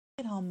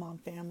At home, mom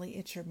family.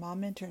 It's your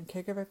mom mentor and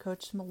caregiver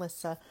coach,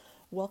 Melissa.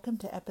 Welcome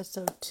to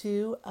episode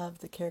 2 of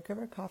the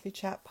Caregiver Coffee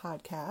Chat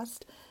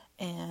podcast.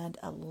 And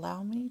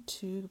allow me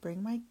to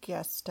bring my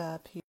guest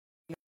up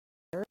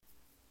here.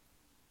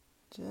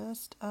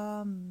 Just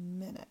a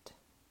minute.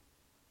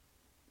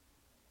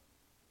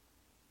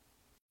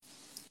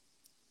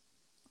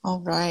 All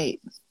right.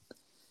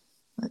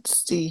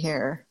 Let's see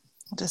here.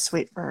 I'll just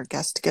wait for our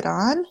guest to get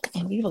on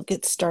and we will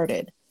get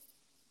started.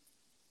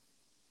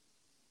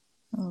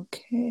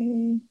 Okay.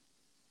 Here,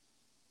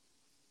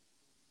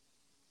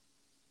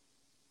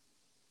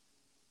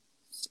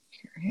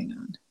 hang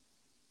on.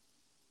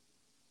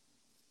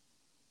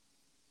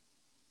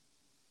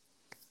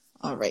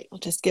 All right, we'll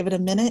just give it a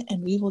minute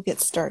and we will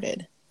get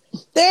started.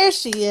 There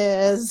she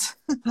is.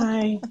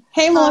 Hi.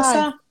 Hey, Hi.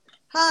 Melissa.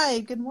 Hi.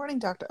 Good morning,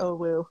 Dr.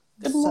 Owoo.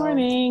 Good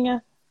morning.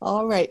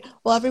 All right.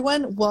 Well,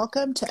 everyone,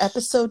 welcome to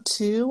episode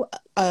 2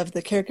 of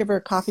the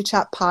Caregiver Coffee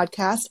Chat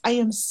podcast. I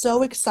am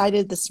so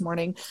excited this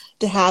morning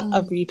to have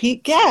a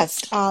repeat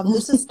guest.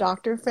 This is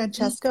Dr.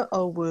 Francesca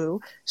Owoo.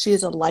 She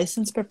is a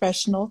licensed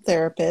professional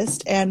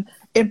therapist. And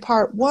in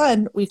part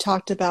 1, we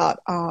talked about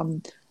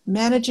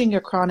managing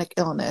your chronic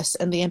illness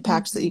and the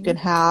impacts that you can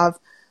have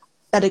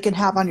that it can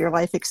have on your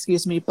life,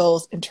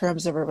 both in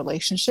terms of a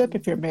relationship,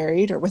 if you're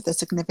married or with a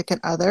significant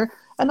other,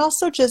 and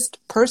also just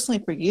personally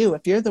for you,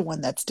 if you're the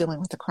one that's dealing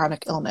with a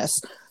chronic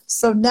illness.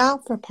 So now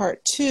for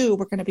part 2,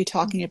 we're going to be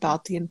talking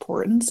about the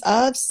importance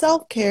of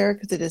self-care,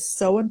 because it is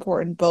so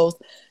important,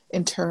 both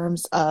in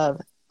terms of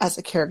as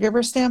a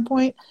caregiver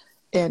standpoint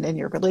and in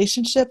your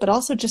relationship, but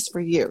also just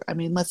for you. I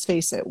mean, let's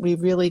face it, we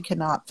really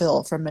cannot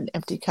fill from an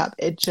empty cup.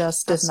 It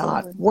just does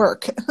not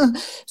work.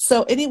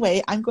 So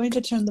anyway, I'm going to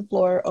turn the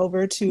floor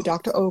over to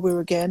Dr. Owoo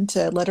again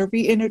to let her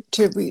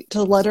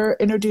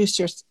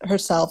introduce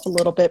herself a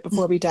little bit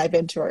before we dive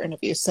into our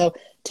interview. So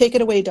take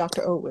it away,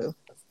 Dr. Owoo.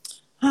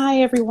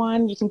 Hi,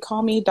 everyone. You can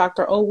call me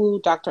Dr.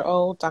 Owoo, Dr.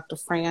 O, Dr.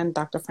 Fran,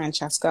 Dr.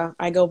 Francesca.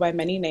 I go by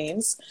many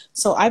names.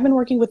 So I've been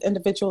working with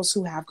individuals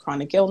who have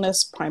chronic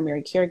illness,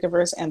 primary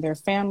caregivers, and their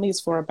families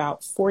for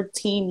about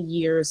 14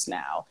 years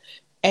now.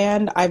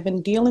 And I've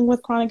been dealing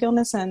with chronic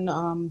illness and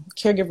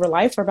caregiver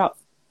life for about,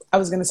 I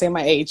was going to say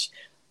my age,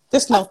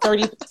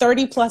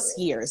 30 plus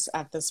years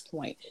at this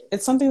point.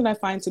 It's something that I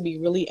find to be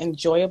really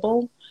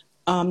enjoyable.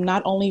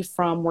 Not only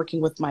from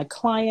working with my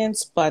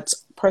clients, but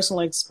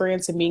personal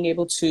experience and being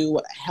able to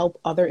help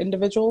other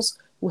individuals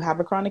who have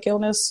a chronic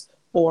illness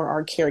or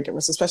are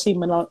caregivers, especially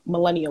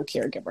millennial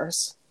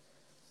caregivers.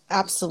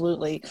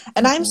 Absolutely.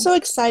 And I'm so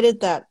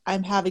excited that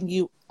I'm having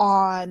you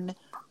on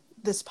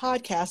this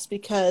podcast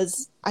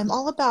because I'm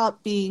all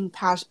about being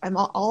passionate. I'm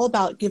all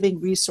about giving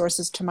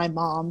resources to my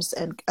moms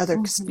and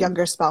other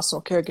younger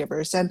spousal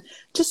caregivers and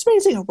just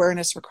raising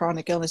awareness for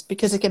chronic illness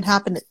because it can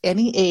happen at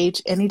any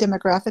age, any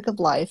demographic of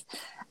life.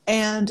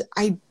 And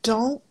I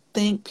don't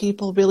think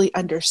people really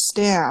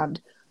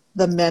understand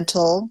the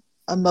mental,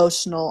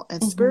 emotional,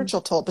 and spiritual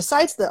toll.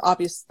 Besides the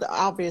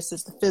obvious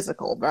is the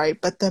physical, right?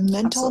 But the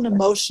mental and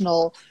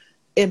emotional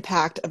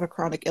impact of a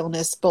chronic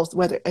illness, both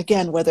whether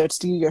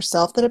it's you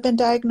yourself that have been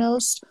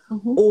diagnosed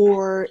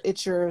or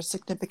it's your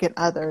significant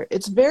other,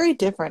 it's very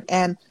different.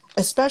 And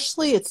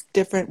especially it's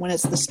different when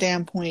it's the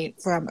standpoint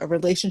from a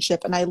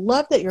relationship. And I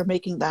love that you're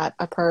making that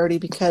a priority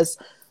because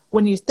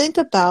when you think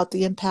about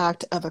the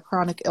impact of a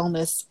chronic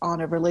illness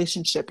on a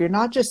relationship, you're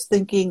not just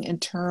thinking in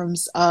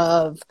terms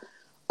of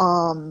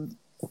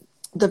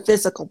the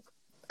physical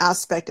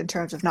aspect in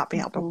terms of not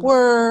being able to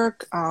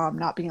work,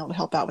 not being able to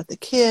help out with the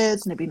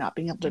kids, maybe not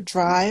being able to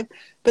drive.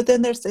 But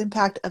then there's the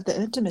impact of the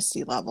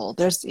intimacy level.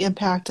 There's the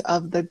impact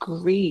of the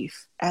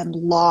grief and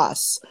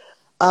loss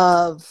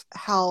of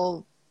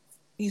how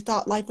you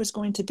thought life was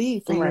going to be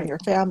for you and your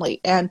family.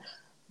 And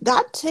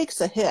that takes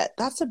a hit.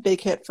 That's a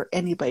big hit for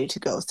anybody to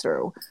go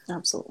through.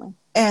 Absolutely.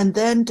 And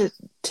then to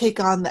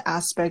take on the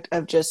aspect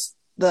of just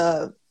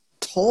the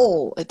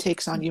toll it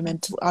takes on you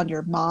on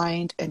your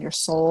mind and your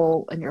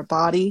soul and your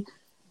body.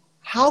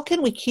 How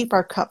can we keep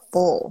our cup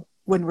full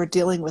when we're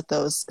dealing with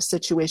those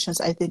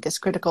situations, I think is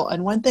critical.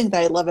 And one thing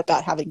that I love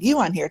about having you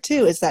on here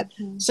too is that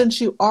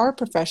since you are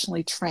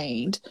professionally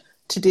trained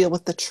to deal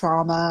with the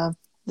trauma,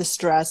 the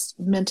stress,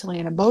 mentally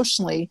and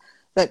emotionally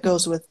that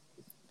goes with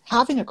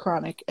having a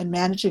chronic and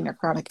managing a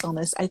chronic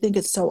illness, I think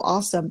it's so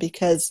awesome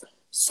because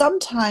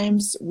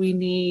sometimes we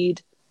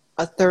need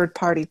a third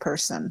party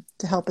person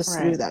to help us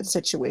through that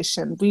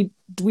situation.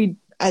 We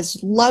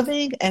as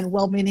loving and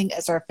well-meaning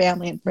as our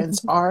family and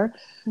friends are,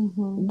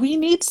 we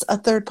need a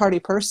third-party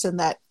person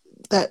that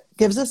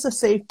gives us a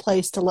safe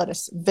place to let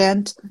us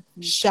vent,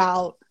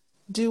 shout,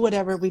 do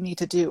whatever we need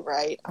to do,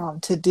 right,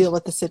 to deal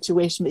with the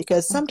situation.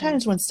 Because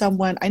sometimes when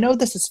someone, I know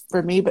this is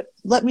for me, but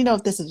let me know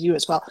if this is you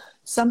as well.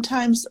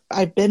 Sometimes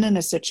I've been in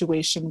a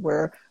situation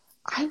where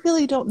I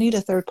really don't need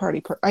a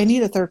third-party. I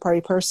need a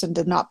third-party person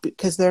to not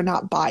because they're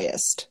not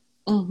biased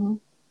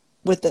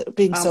with it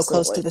being so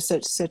close to the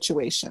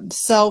situation.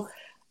 So.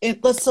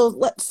 Let's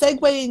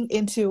segueing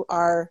into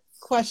our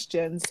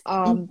questions.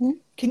 Can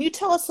you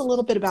tell us a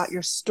little bit about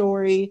your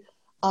story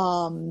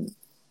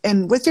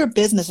and with your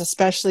business,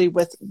 especially,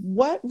 with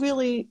what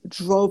really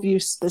drove you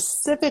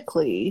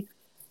specifically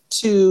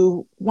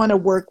to want to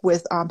work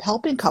with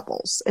helping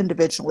couples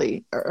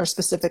individually or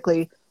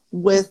specifically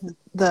with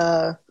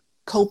the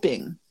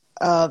coping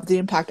of the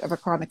impact of a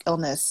chronic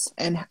illness,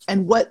 and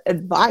what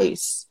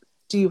advice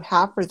do you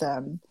have for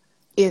them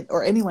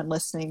or anyone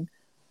listening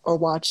or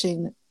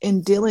watching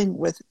in dealing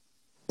with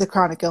the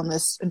chronic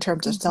illness in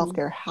terms of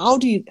self-care?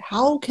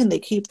 How can they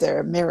keep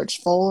their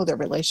marriage full, their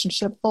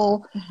relationship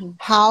full?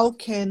 How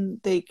can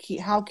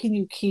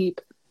you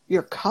keep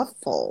your cup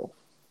full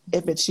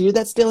if it's you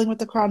that's dealing with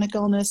the chronic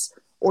illness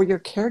or you're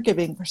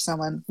caregiving for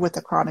someone with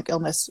a chronic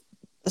illness,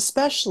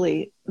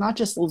 especially not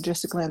just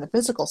logistically on the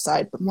physical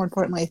side, but more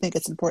importantly, I think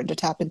it's important to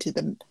tap into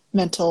the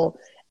mental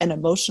and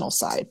emotional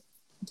side.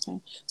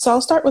 Okay. So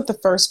I'll start with the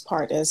first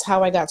part, is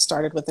how I got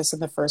started with this in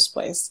the first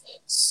place.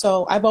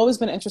 So I've always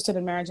been interested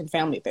in marriage and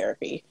family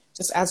therapy.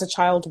 Just as a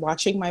child,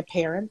 watching my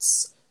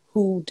parents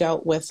who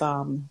dealt with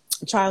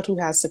a child who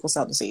has sickle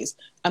cell disease,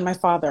 and my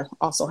father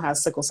also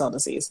has sickle cell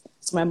disease.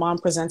 So my mom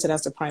presented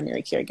as the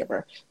primary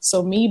caregiver.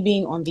 So me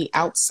being on the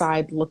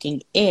outside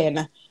looking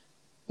in,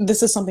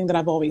 this is something that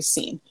I've always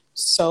seen.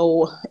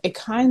 So it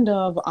kind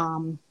of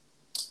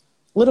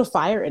lit a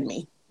fire in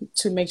me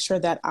to make sure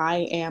that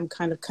I am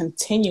kind of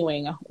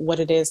continuing what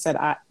it is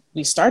that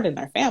we started in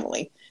our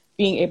family,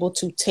 being able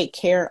to take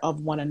care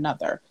of one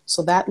another.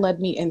 So that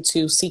led me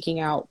into seeking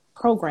out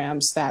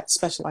programs that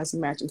specialize in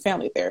marriage and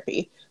family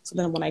therapy. So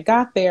then when I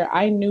got there,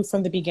 I knew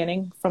from the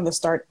beginning, from the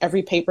start,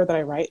 every paper that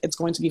I write, it's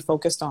going to be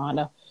focused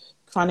on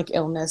chronic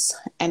illness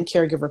and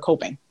caregiver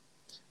coping.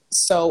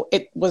 So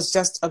it was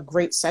just a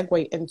great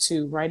segue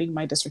into writing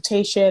my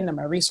dissertation and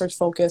my research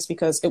focus,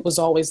 because it was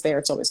always there.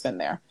 It's always been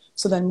there.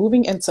 So then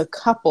moving into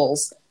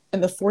couples,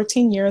 in the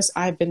 14 years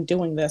I've been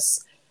doing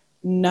this,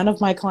 none of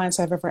my clients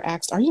have ever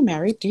asked, are you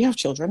married? Do you have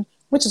children?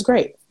 Which is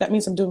great. That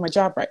means I'm doing my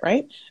job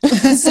right?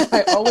 So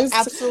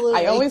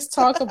I always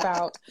talk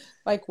about,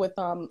 like with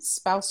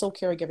spousal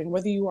caregiving,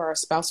 whether you are a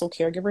spousal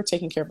caregiver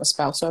taking care of a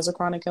spouse who has a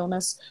chronic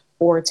illness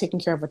or taking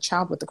care of a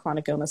child with a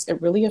chronic illness,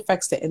 it really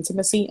affects the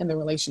intimacy in the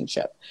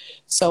relationship.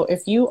 So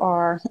if you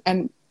are,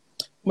 and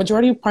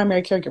majority of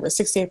primary caregivers,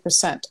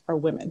 68% are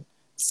women.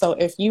 So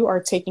if you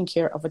are taking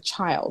care of a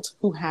child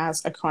who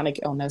has a chronic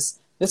illness,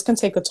 this can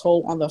take a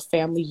toll on the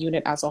family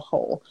unit as a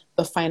whole,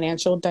 the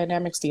financial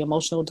dynamics, the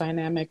emotional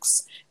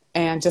dynamics,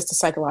 and just the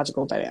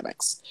psychological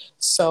dynamics.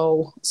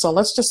 So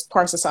let's just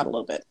parse this out a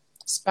little bit.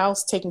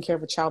 Spouse taking care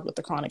of a child with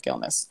a chronic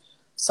illness.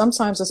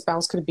 Sometimes the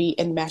spouse could be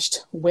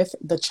enmeshed with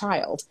the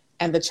child,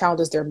 and the child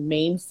is their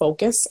main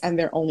focus and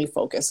their only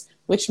focus,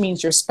 which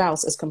means your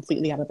spouse is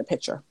completely out of the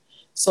picture.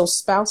 So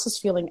spouse is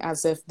feeling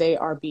as if they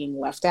are being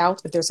left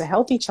out. If there's a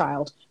healthy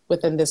child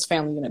within this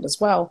family unit as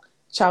well,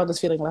 child is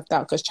feeling left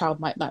out because child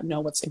might not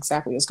know what's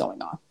exactly is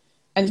going on.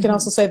 And you can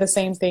also say the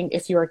same thing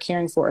if you are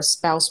caring for a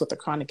spouse with a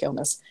chronic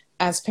illness.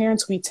 As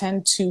parents, we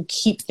tend to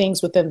keep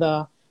things within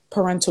the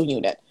parental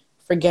unit,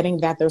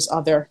 forgetting that there's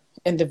other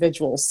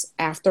individuals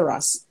after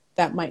us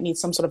that might need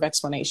some sort of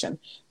explanation.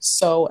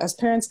 So as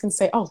parents can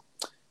say, oh,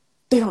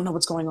 they don't know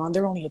what's going on,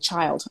 they're only a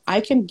child. I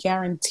can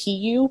guarantee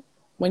you,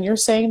 when you're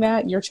saying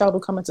that, your child will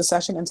come into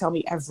session and tell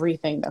me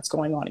everything that's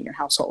going on in your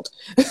household.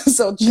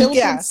 So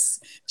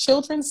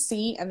children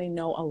see and they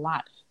know a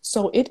lot.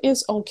 So it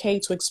is okay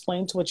to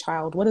explain to a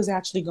child what is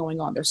actually going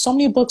on. There's so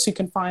many books you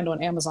can find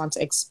on Amazon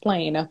to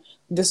explain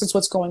this is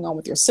what's going on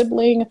with your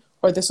sibling,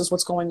 or this is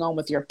what's going on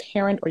with your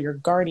parent or your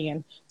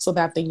guardian, so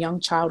that the young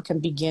child can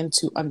begin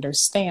to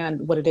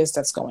understand what it is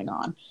that's going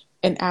on.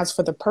 And as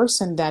for the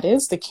person that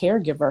is the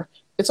caregiver,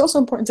 it's also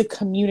important to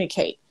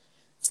communicate.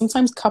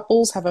 Sometimes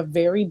couples have a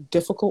very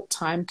difficult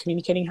time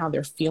communicating how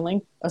they're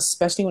feeling,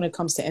 especially when it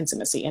comes to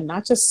intimacy, and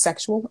not just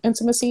sexual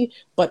intimacy,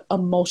 but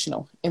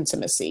emotional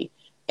intimacy.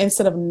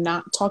 Instead of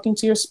not talking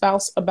to your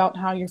spouse about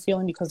how you're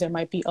feeling because there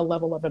might be a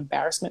level of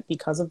embarrassment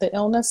because of the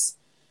illness,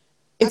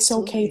 it's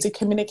okay to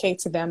communicate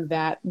to them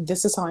that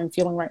this is how I'm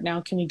feeling right now.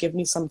 Can you give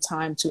me some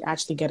time to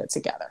actually get it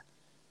together?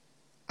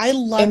 I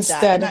love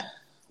that.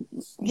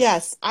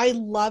 Yes, I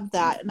love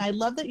that. And I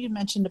love that you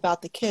mentioned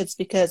about the kids,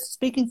 because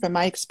speaking from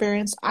my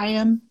experience, I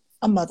am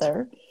a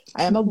mother,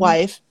 I am a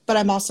wife, but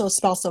I'm also a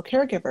spousal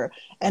caregiver.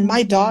 And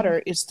my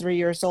daughter is 3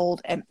 years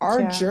old, and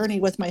our journey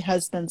with my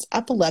husband's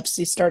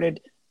epilepsy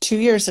started 2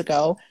 years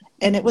ago,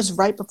 and it was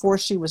right before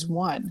she was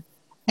 1.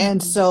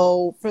 And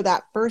so for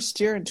that first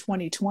year in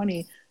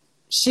 2020,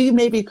 she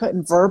maybe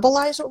couldn't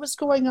verbalize what was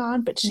going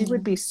on, but she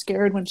would be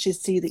scared when she'd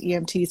see the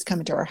EMTs come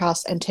into our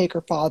house and take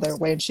her father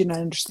away, and she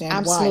didn't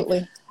understand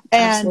why.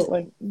 And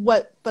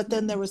but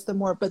then there was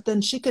but then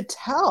she could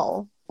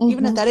tell,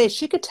 even at that age,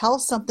 she could tell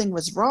something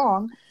was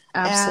wrong.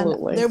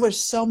 Absolutely. And there were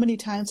so many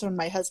times when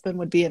my husband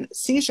would be in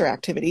seizure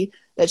activity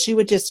that she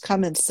would just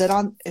come and sit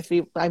on,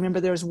 I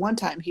remember there was one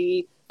time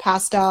he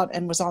passed out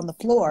and was on the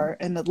floor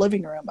in the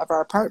living room of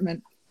our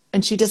apartment,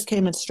 and she just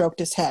came and stroked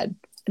his head.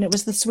 And it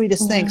was the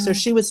sweetest thing. So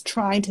she was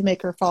trying to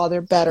make her father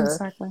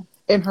better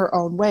in her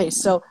own way.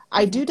 So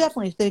I do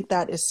definitely think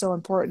that is so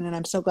important. And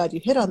I'm so glad you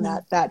hit on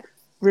that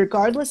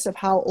regardless of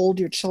how old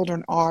your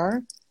children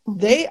are,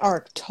 they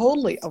are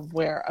totally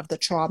aware of the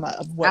trauma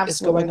of what is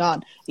Absolutely. going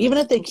on, even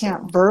if they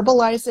can't Absolutely.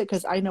 verbalize it.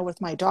 Because I know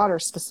with my daughter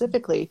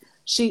specifically,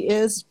 she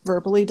is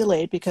verbally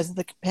delayed because of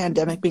the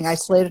pandemic, being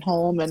isolated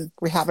home, and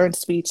we have her in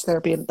speech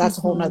therapy, and that's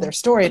a whole nother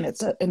story in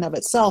of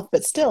itself.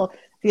 But still,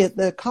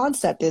 the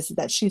concept is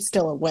that she's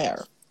still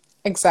aware.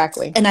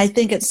 Exactly. And I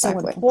think it's so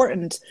Exactly.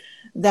 important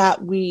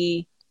that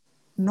we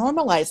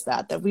normalize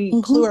that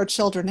we clue our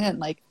children in,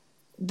 like,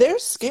 they're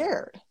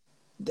scared.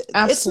 It's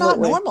not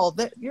Absolutely. normal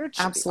that our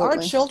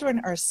Absolutely.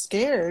 children are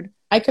scared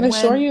I can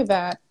assure when, you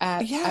that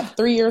yeah, at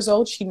 3 years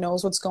old, she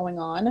knows what's going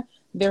on.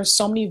 There's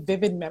so many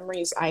vivid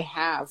memories I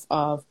have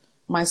of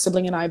my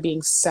sibling and I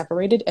being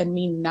separated and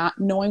me not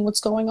knowing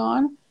what's going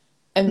on,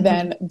 and mm-hmm,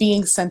 then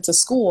being sent to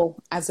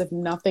school as if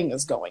nothing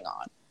is going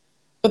on.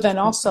 But then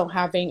also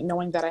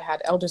knowing that I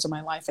had elders in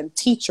my life and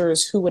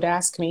teachers who would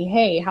ask me,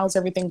 hey, how's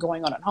everything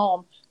going on at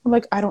home? I'm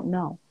like, I don't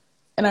know.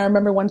 And I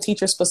remember one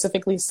teacher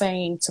specifically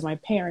saying to my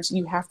parents,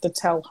 you have to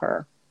tell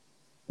her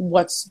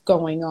what's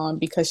going on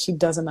because she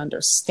doesn't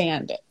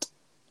understand it.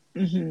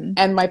 mm-hmm.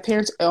 And my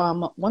parents,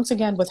 once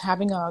again, with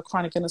having a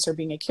chronic illness or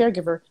being a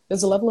caregiver,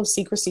 there's a level of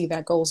secrecy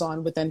that goes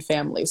on within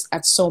families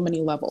at so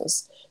many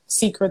levels.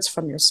 Secrets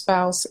from your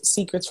spouse,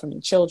 secrets from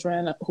your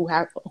children who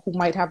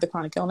might have the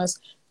chronic illness,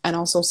 and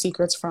also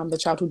secrets from the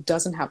child who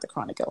doesn't have the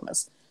chronic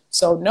illness.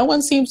 So no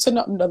one seems to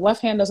know. The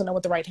left hand doesn't know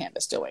what the right hand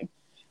is doing.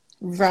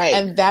 Right.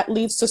 And that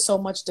leads to so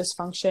much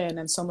dysfunction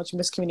and so much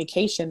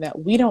miscommunication that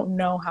we don't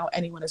know how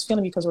anyone is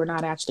feeling because we're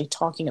not actually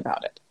talking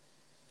about it.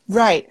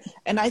 Right.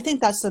 And I think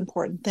that's the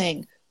important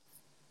thing.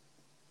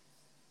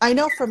 I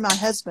know from my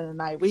husband and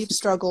I, we've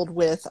struggled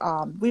with,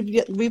 we've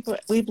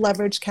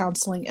leveraged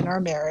counseling in our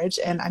marriage,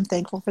 and I'm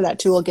thankful for that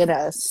too. We'll get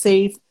a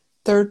safe,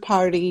 third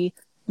party,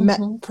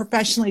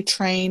 professionally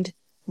trained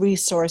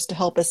resource to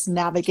help us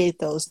navigate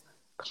those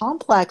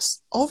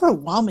complex,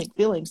 overwhelming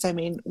feelings. I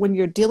mean, when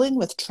you're dealing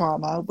with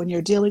trauma, when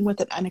you're dealing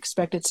with an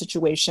unexpected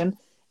situation,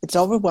 it's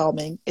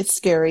overwhelming, it's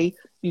scary,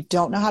 you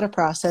don't know how to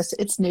process,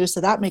 it's new,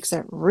 so that makes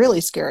it really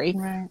scary.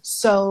 Right.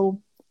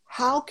 So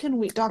how can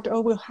we, Dr.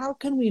 Owoo, how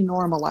can we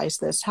normalize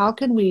this? How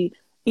can we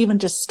even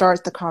just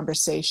start the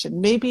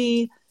conversation?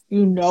 Maybe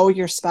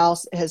your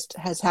spouse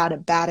has had a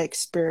bad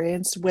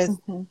experience with,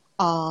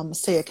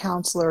 say, a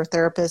counselor or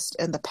therapist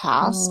in the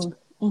past,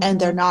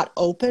 and they're not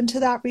open to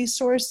that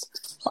resource.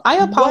 I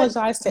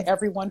apologize to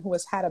everyone who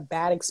has had a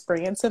bad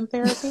experience in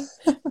therapy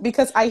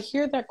because I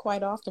hear that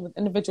quite often with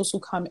individuals who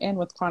come in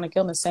with chronic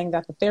illness saying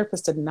that the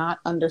therapist did not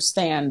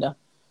understand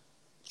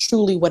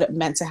truly what it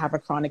meant to have a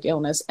chronic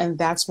illness. And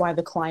that's why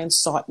the clients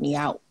sought me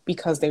out,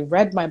 because they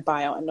read my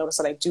bio and noticed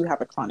that I do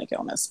have a chronic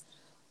illness.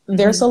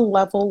 There's a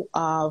level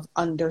of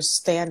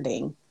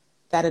understanding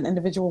that an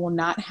individual will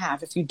not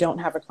have if you don't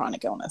have a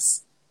chronic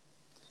illness.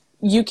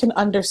 You can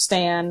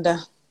understand,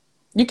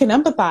 you can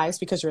empathize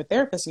because you're a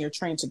therapist and you're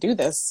trained to do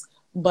this,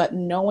 but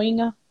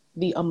knowing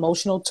the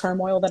emotional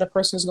turmoil that a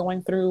person is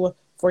going through,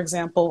 for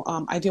example,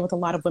 I deal with a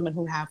lot of women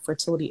who have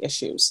fertility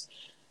issues.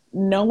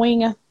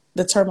 Knowing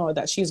the turmoil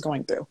that she's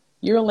going through.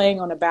 You're laying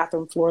on a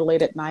bathroom floor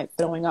late at night,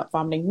 throwing up,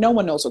 vomiting. No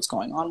one knows what's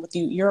going on with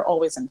you. You're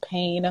always in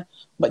pain,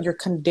 but you're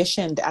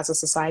conditioned as a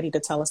society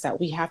to tell us that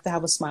we have to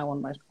have a smile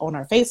on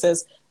our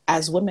faces.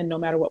 As women, no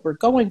matter what we're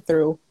going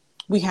through,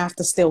 we have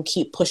to still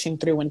keep pushing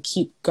through and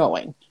keep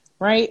going,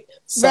 right?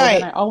 So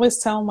then I always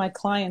tell my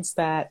clients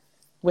that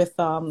with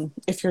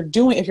if you're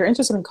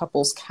interested in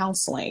couples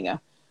counseling,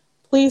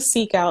 please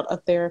seek out a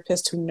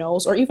therapist who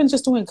knows, or even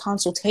just doing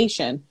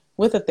consultation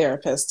with a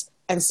therapist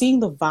and seeing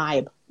the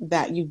vibe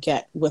that you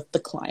get with the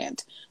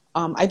client.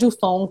 I do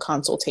phone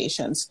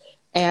consultations,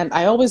 and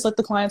I always let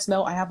the clients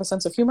know I have a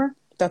sense of humor.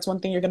 That's one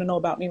thing you're going to know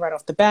about me right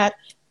off the bat.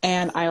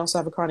 And I also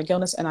have a chronic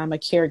illness, and I'm a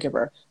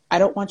caregiver. I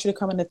don't want you to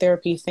come into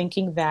therapy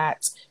thinking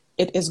that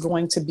it is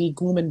going to be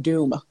gloom and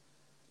doom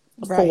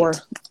for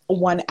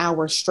 1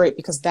 hour straight,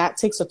 because that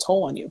takes a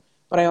toll on you.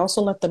 But I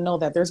also let them know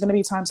that there's going to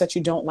be times that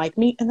you don't like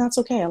me, and that's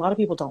okay. A lot of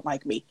people don't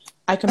like me.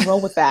 I can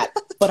roll with that.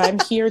 But I'm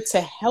here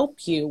to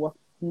help you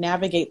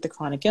navigate the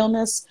chronic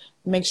illness,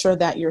 make sure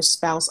that your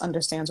spouse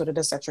understands what it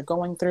is that you're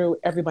going through.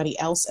 Everybody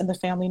else in the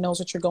family knows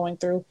what you're going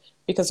through,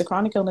 because the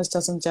chronic illness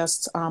doesn't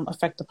just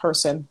affect the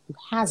person who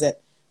has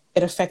it.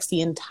 It affects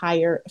the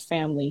entire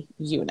family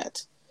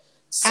unit.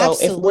 So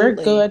if we're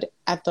good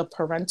at the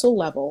parental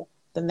level,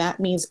 then that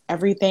means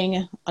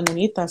everything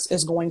underneath us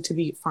is going to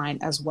be fine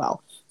as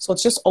well. So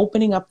it's just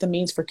opening up the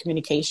means for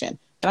communication.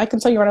 And I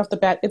can tell you right off the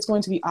bat, it's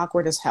going to be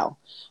awkward as hell.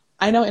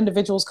 I know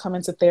individuals come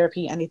into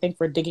therapy and they think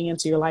we're digging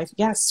into your life.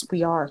 Yes,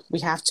 we are. We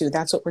have to.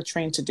 That's what we're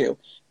trained to do.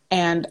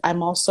 And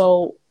I'm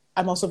also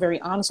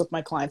very honest with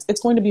my clients.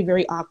 It's going to be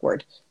very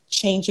awkward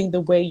changing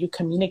the way you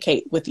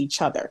communicate with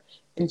each other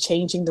and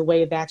changing the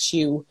way that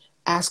you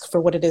ask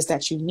for what it is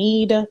that you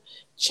need,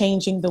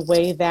 changing the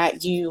way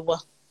that you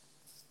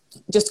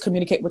just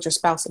communicate with your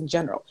spouse in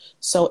general.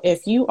 So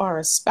if you are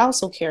a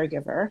spousal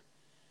caregiver,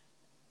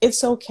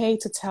 it's okay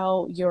to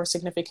tell your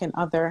significant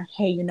other,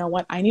 hey, you know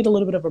what? I need a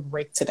little bit of a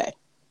break today.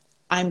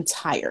 I'm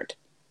tired.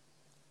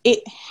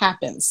 It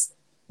happens.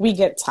 we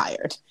get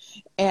tired.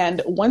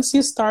 And once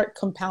you start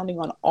compounding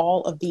on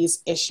all of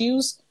these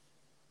issues,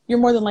 you're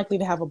more than likely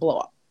to have a blow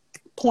up,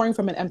 pouring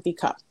from an empty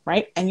cup,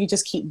 right? And you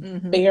just keep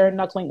bare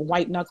knuckling,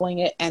 white knuckling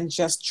it, and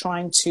just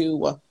trying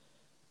to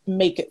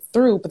make it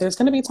through. But there's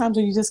going to be times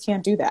when you just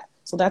can't do that.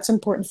 So that's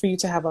important for you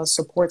to have a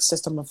support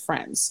system of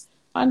friends.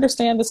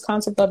 Understand this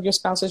concept of your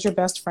spouse as your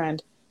best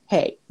friend.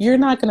 Hey, you're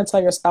not going to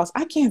tell your spouse,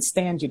 I can't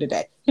stand you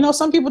today. You know,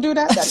 some people do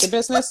that. That's your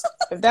business.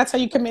 If that's how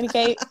you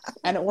communicate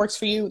and it works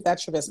for you,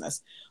 that's your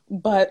business.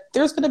 But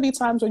there's going to be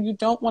times when you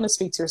don't want to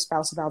speak to your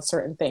spouse about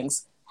certain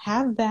things.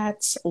 Have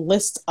that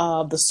list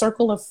of the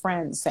circle of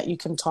friends that you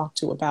can talk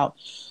to about,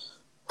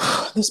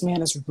 this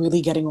man is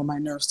really getting on my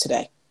nerves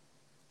today.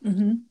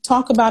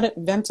 Talk about it,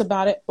 vent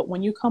about it. But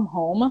when you come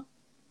home,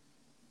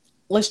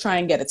 let's try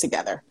and get it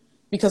together.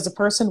 Because the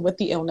person with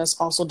the illness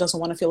also doesn't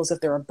want to feel as if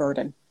they're a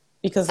burden.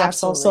 Because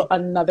that's also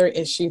another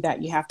issue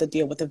that you have to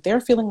deal with. If they're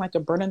feeling like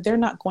a burden, they're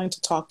not going to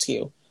talk to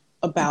you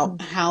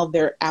about how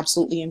they're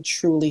absolutely and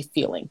truly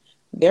feeling.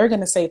 They're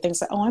going to say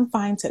things like, oh, I'm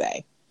fine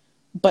today.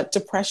 But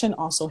depression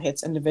also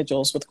hits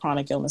individuals with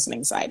chronic illness and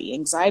anxiety.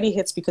 Anxiety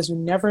hits because you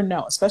never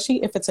know,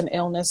 especially if it's an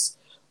illness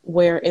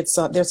where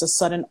there's a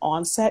sudden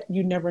onset,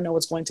 you never know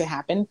what's going to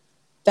happen.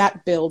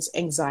 That builds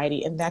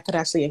anxiety, and that could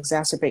actually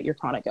exacerbate your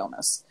chronic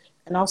illness.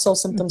 And also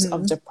symptoms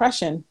of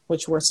depression,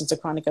 which worsens the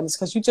chronic illness,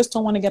 because you just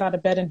don't want to get out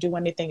of bed and do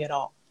anything at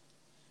all,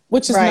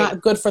 which is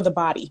not good for the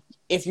body.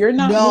 If you're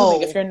not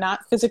moving, if you're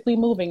not physically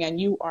moving,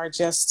 and you are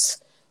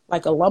just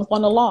like a lump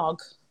on a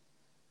log,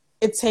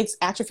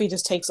 atrophy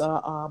just takes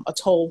a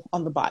toll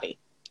on the body.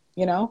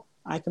 You know,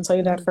 I can tell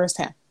you that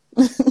firsthand.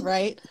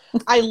 Right.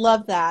 I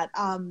love that.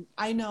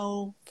 I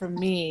know for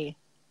me,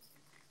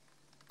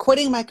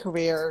 quitting my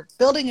career,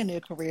 building a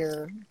new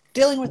career,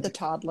 dealing with a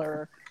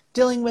toddler,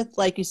 dealing with,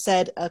 like you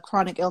said, a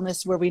chronic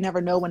illness where we never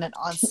know when an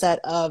onset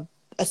of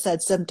a said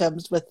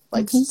symptoms with,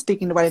 like,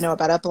 speaking to what I know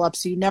about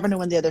epilepsy, you never know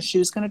when the other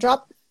shoe's going to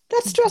drop.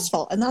 That's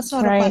stressful. And that's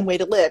not a fun way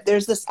to live.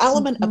 There's this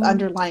element of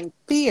underlying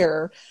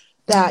fear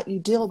that you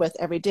deal with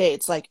every day.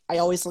 It's like, I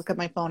always look at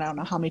my phone. I don't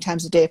know how many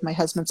times a day if my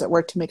husband's at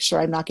work to make sure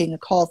I'm not getting a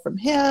call from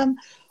him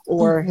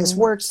or his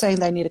work saying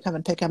that I need to come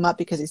and pick him up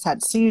because he's had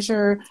a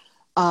seizure.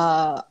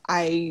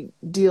 I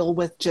deal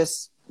with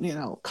just, you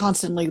know,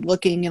 constantly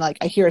looking, and like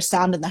I hear a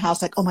sound in the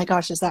house, like, oh my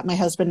gosh, is that my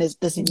husband?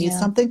 Does he need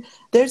something?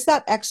 There's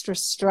that extra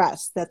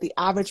stress that the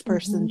average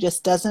person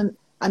just doesn't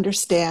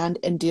understand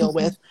and deal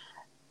with,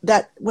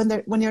 that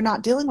when you're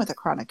not dealing with a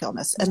chronic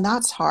illness, and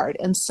that's hard.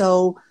 And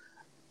so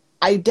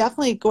I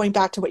definitely, going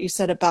back to what you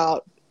said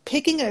about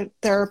picking a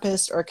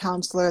therapist or a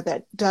counselor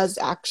that does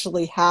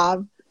actually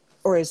have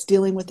or is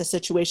dealing with the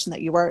situation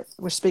that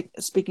we're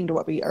speaking to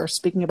what we are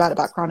speaking about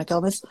chronic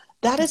illness,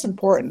 that is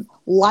important.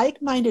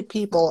 Like-minded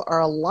people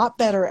are a lot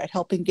better at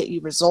helping get you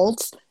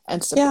results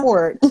and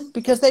support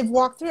because they've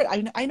walked through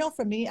it. I know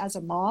for me as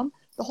a mom,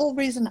 the whole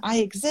reason I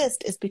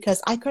exist is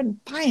because I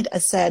couldn't find a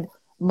said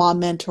mom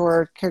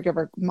mentor,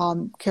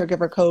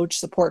 caregiver coach,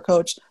 support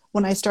coach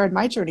when I started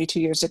my journey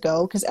 2 years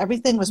ago, because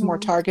everything was more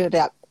targeted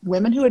at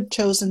women who had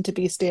chosen to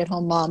be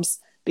stay-at-home moms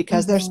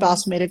because their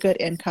spouse made a good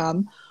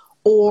income,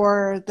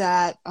 or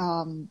that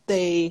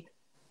they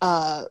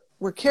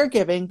were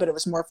caregiving, but it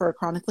was more for a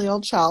chronically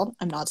ill child.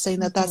 I'm not saying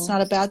that that's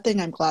not a bad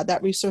thing. I'm glad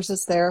that resource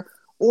is there.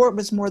 Or it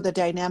was more the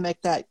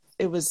dynamic that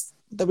it was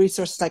the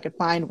resources I could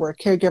find were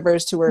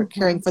caregivers who were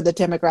caring for the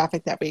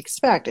demographic that we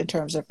expect in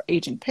terms of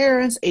aging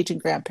parents, aging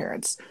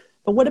grandparents.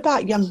 But what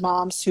about young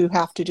moms who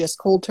have to just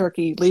cold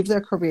turkey leave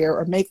their career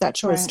or make that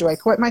choice? Do I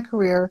quit my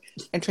career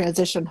and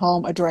transition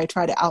home, or do I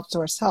try to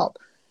outsource help?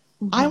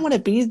 I want to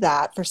be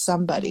that for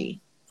somebody.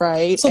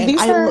 Right. So and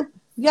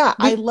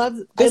I love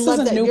this is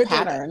a new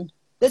pattern.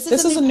 This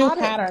is a new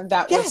pattern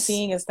that we're Yes.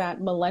 seeing, is that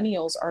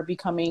millennials are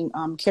becoming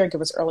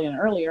caregivers earlier and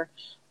earlier,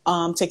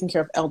 taking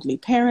care of elderly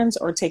parents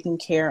or taking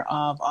care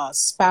of a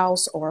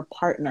spouse or a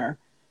partner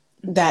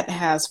that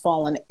has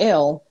fallen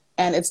ill.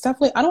 And it's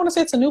definitely, I don't want to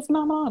say it's a new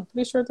phenomenon. I'm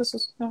pretty sure this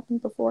has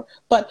happened before,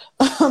 but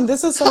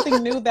this is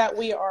something new that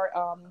we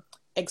are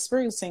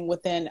experiencing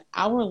within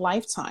our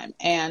lifetime.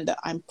 And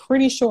I'm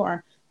pretty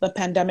sure the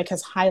pandemic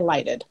has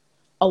highlighted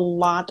a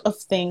lot of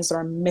things that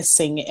are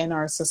missing in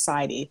our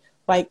society,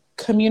 like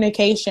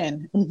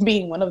communication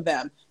being one of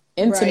them,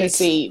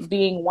 intimacy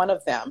being one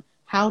of them,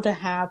 how to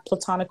have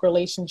platonic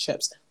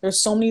relationships.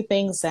 There's so many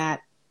things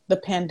that the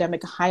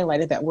pandemic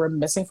highlighted that we're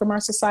missing from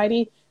our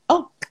society.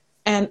 Oh,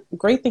 and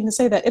great thing to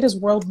say that it is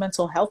World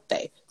Mental Health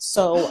Day.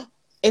 So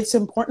it's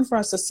important for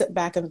us to sit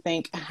back and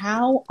think,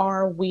 how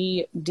are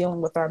we dealing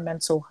with our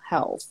mental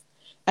health?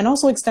 And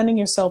also extending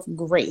yourself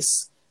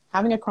grace.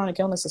 Having a chronic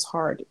illness is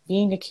hard.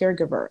 Being a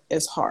caregiver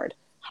is hard.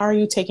 How are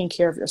you taking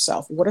care of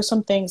yourself? What are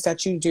some things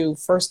that you do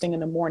first thing in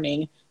the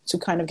morning to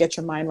kind of get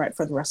your mind right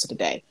for the rest of the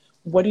day?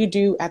 What do you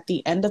do at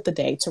the end of the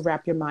day to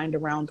wrap your mind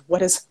around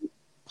what has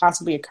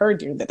possibly occurred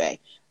during the day?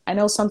 I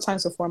know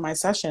sometimes before my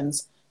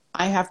sessions,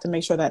 I have to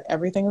make sure that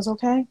everything is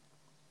okay.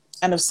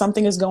 And if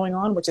something is going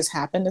on, which has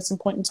happened at some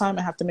point in time,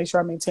 I have to make sure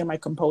I maintain my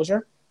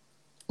composure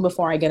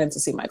before I get in to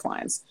see my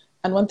clients.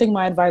 And one thing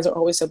my advisor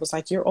always said was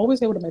like, you're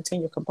always able to maintain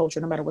your composure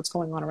no matter what's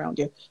going on around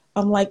you.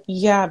 I'm like,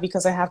 yeah,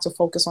 because I have to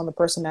focus on the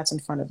person that's in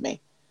front of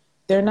me.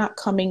 They're not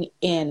coming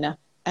in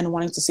and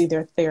wanting to see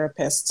their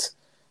therapist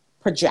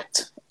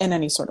project in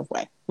any sort of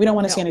way. We don't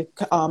want to see any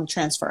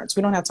transference.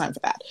 We don't have time for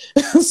that.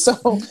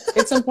 So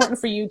it's important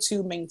for you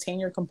to maintain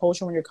your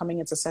composure when you're coming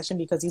into session,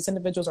 because these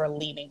individuals are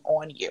leaning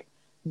on you.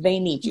 They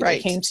need you.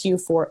 Right. They came to you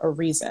for a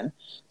reason.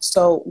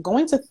 So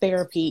going to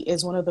therapy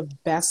is one of the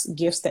best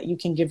gifts that you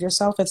can give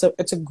yourself.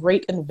 It's a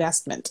great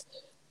investment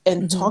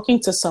in talking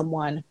to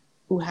someone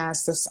who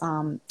has this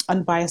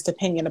unbiased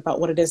opinion about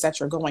what it is that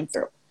you're going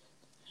through.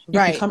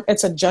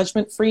 It's a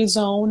judgment-free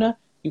zone.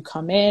 You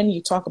come in,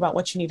 you talk about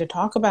what you need to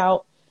talk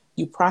about,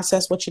 you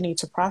process what you need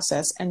to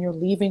process, and you're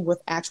leaving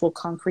with actual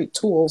concrete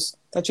tools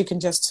that you can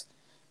just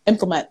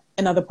implement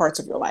in other parts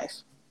of your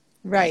life.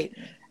 Right.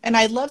 And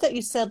I love that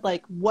you said,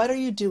 like, what are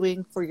you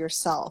doing for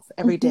yourself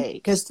every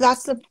day? Because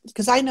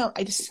I know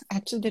I just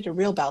actually did a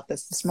reel about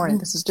this morning.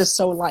 This is just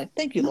so aligned.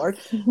 Thank you, Lord.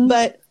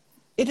 But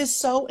it is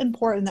so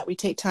important that we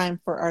take time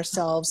for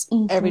ourselves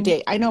every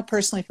day. I know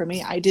personally for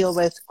me, I deal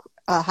with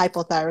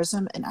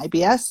hypothyroidism and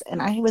IBS,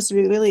 and I was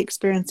really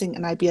experiencing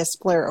an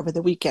IBS flare over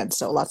the weekend.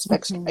 So lots of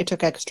I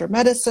took extra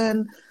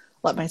medicine,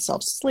 let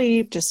myself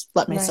sleep, just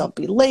let myself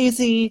be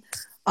lazy.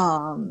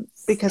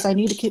 Because I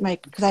need to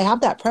because I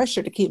have that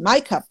pressure to keep my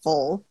cup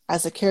full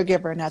as a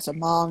caregiver and as a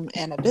mom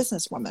and a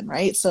businesswoman,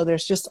 right? So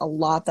there's just a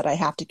lot that I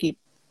have to keep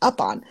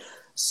up on.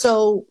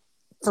 So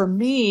for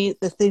me,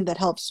 the thing that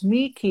helps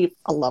me keep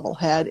a level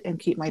head and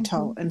keep my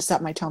tone and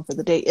set my tone for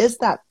the day is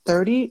that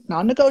 30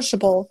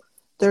 non-negotiable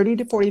 30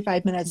 to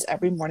 45 minutes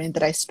every morning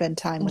that I spend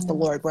time with the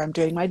Lord, where I'm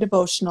doing my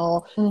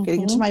devotional,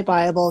 getting into my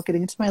Bible,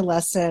 getting into my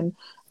lesson,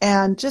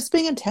 and just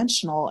being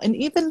intentional. And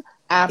even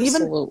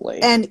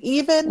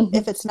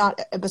if it's not,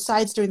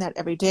 besides doing that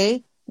every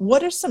day,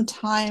 what are some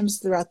times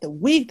throughout the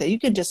week that you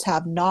can just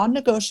have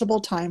non-negotiable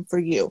time for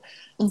you?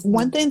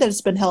 One thing that has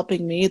been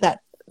helping me,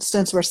 that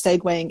since we're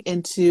segueing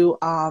into,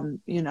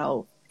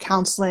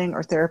 counseling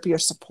or therapy or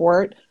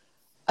support,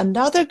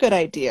 another good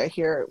idea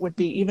here would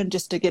be even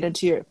just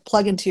to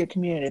plug into your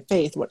community of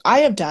faith. What I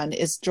have done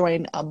is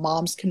join a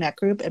Moms Connect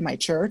group in my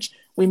church.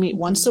 We meet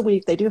once a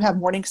week. They do have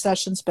morning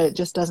sessions, but it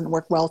just doesn't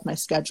work well with my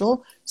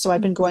schedule. So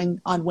I've been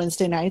going on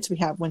Wednesday nights. We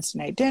have Wednesday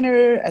night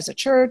dinner as a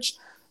church.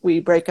 We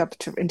break up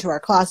into our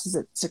classes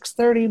at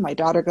 6:30. My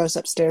daughter goes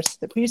upstairs to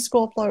the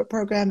preschool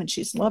program, and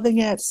she's loving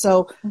it.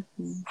 So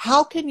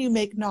how can you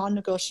make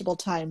non-negotiable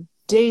time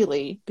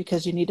daily,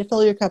 because you need to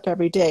fill your cup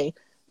every day,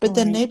 but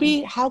then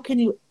maybe how can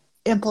you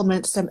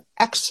implement some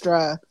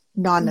extra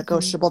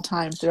non-negotiable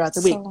time throughout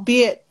the week,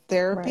 be it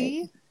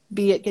therapy,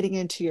 be it getting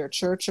into your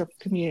church or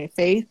community of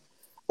faith,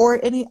 or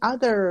any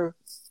other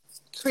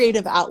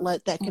creative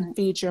outlet that can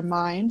feed your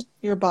mind,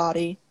 your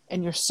body,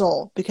 and your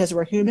soul, because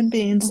we're human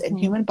beings and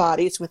human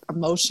bodies with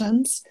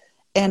emotions.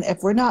 And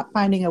if we're not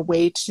finding a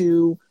way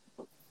to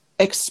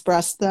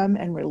express them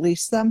and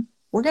release them,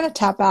 we're going to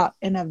tap out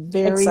in a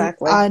very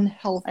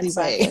unhealthy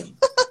way.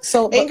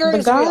 So anger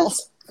is real.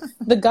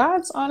 The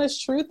God's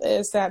honest truth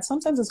is that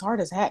sometimes it's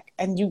hard as heck,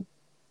 and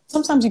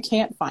sometimes you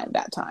can't find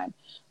that time.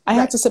 I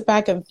had to sit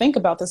back and think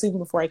about this even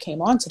before I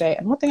came on today.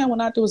 And one thing I will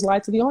not do is lie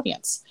to the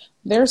audience.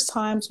 There's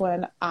times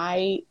when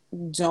I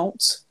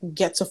don't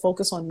get to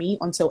focus on me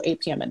until 8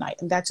 p.m. at night.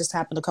 And that just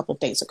happened a couple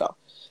of days ago.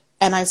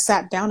 And I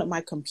sat down at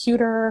my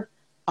computer.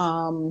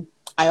 I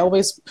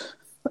always,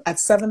 at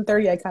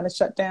 7:30, I kind of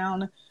shut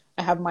down.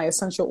 I have my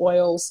essential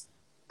oils.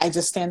 I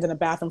just stand in the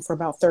bathroom for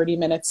about 30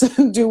 minutes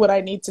and do what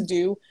I need to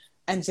do,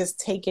 and just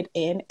take it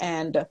in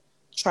and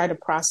try to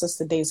process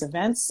the day's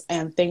events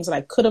and things that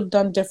I could have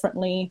done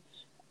differently.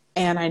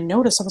 And I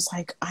noticed, I was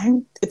like,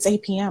 it's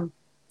 8 p.m.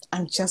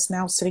 I'm just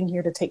now sitting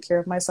here to take care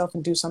of myself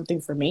and do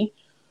something for me.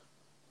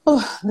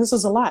 Oh, this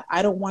is a lot.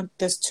 I don't want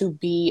this to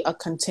be a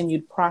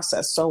continued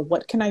process. So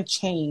what can I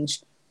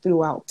change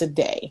throughout the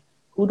day?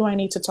 Who do I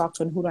need to talk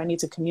to, and who do I need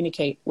to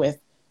communicate with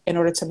in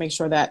order to make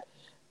sure that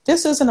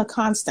this isn't a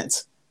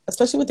constant,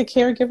 especially with the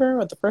caregiver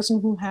or the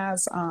person who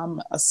has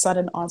a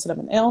sudden onset of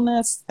an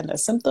illness and the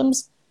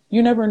symptoms?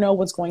 You never know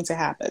what's going to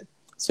happen.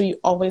 So you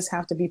always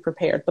have to be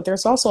prepared. But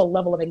there's also a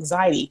level of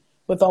anxiety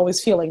with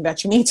always feeling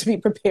that you need to be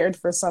prepared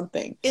for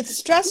something. It's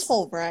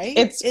stressful, right?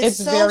 It's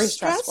so very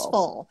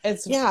stressful.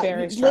 It's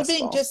very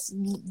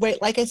stressful.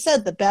 Like I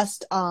said, the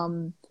best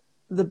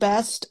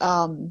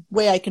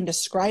way I can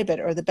describe it,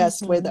 or the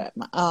best way that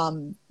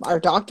our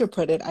doctor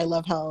put it, I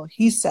love how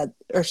he said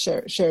or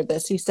shared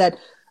this. He said,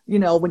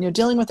 when you're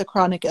dealing with a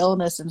chronic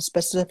illness, and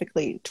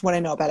specifically to what I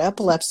know about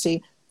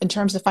epilepsy, in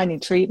terms of finding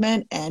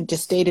treatment and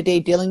just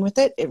day-to-day dealing with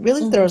it, it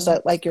really throws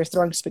out like you're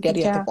throwing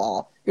spaghetti at the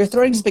wall. You're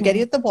throwing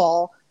spaghetti at the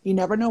wall. You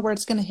never know where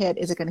it's going to hit.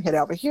 Is it going to hit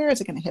over here?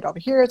 Is it going to hit over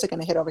here? Is it going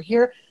to hit over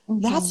here?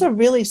 That's a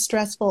really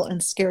stressful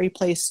and scary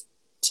place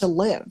to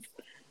live.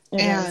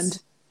 It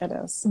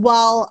is.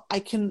 While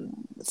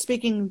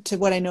speaking to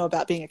what I know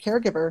about being a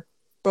caregiver,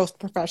 both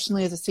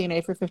professionally as a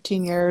CNA for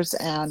 15 years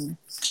and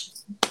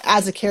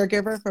as a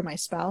caregiver for my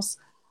spouse,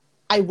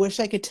 I wish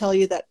I could tell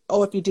you that,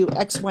 oh, if you do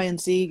X, Y,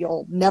 and Z,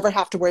 you'll never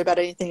have to worry about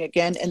anything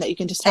again, and that you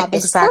can just have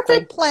this Exactly.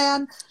 perfect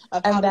plan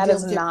of how And to that deal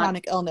is with your not,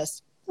 chronic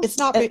illness. It's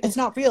not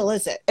real,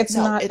 is it? it's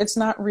No, not, it's not it's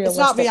not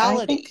realistic. And I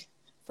reality. think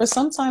for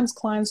sometimes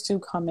clients do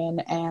come in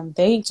and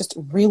they just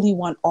really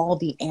want all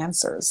the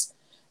answers.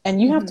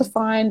 And you have to Mm-hmm.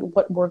 find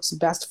what works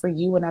best for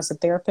you. And as a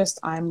therapist,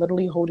 I'm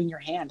literally holding your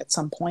hand at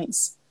some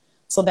points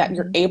so that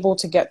you're Mm-hmm. able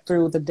to get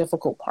through the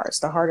difficult parts,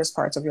 the hardest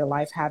parts of your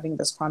life, having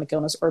this chronic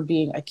illness or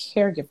being a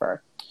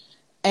caregiver.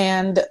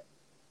 And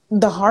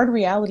the hard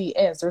reality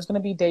is there's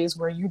going to be days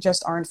where you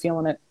just aren't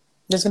feeling it.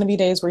 There's going to be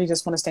days where you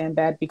just want to stay in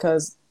bed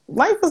because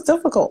life is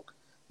difficult.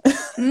 Life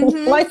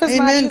Mm-hmm. is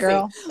not Amen, easy.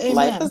 girl.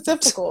 Life is Amen.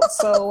 difficult.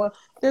 So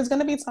there's going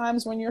to be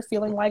times when you're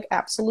feeling like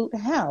absolute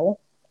hell.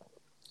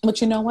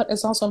 But you know what?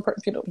 It's also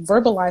important for you to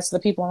verbalize to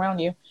the people around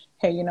you,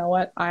 hey, you know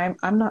what? I'm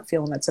not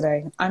feeling it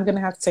today. I'm going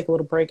to have to take a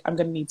little break. I'm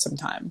going to need some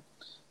time.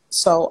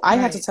 So I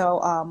had to Right.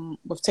 tell,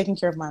 with taking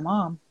care of my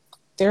mom,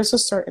 there's a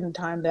certain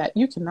time that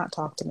you cannot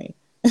talk to me.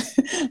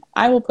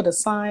 I will put a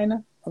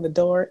sign on the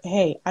door,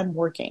 hey, I'm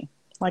working.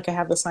 Like I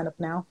have the sign up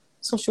now.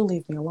 So she'll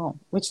leave me alone,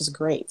 which is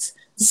great.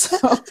 So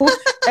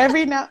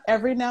every now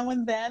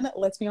and then,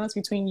 let's be honest,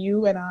 between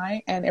you and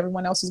I and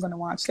everyone else who's going to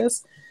watch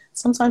this,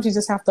 sometimes you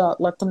just have to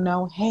let them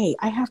know, hey,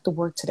 I have to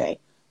work today,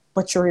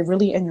 but you're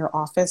really in your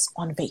office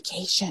on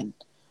vacation.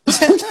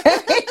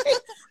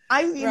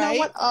 You know Right.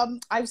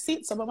 what? I've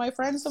seen some of my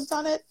friends have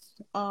done it.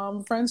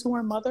 Friends who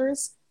are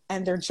mothers,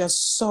 and they're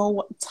just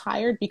so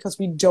tired because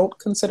we don't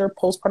consider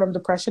postpartum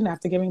depression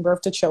after giving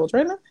birth to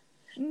children.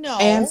 And No,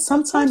 of course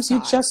sometimes you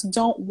not. just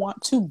don't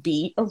want to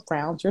be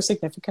around your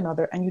significant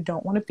other and you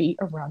don't want to be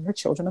around your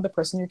children or the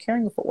person you're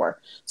caring for.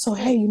 So,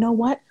 hey, Right. you know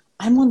what?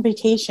 I'm on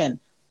vacation.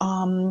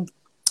 Um,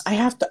 I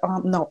have to,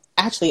 no,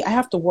 actually, I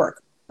have to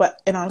work.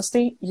 But in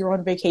honesty, you're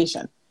on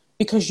vacation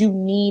because you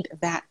need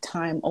that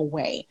time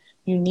away.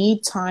 You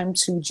need time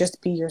to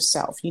just be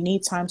yourself. You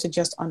need time to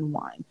just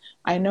unwind.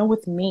 I know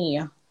with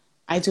me,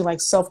 I do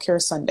like self-care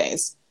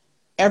Sundays.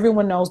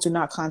 Everyone knows do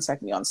not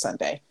contact me on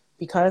Sunday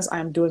because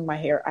I'm doing my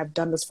hair. I've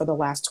done this for the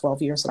last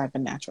 12 years and I've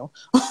been natural.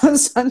 On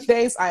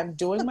Sundays, I'm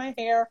doing my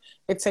hair.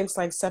 It takes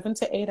like 7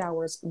 to 8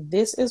 hours.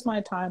 This is my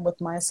time with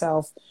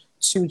myself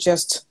to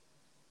just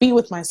be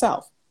with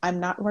myself. I'm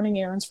not running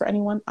errands for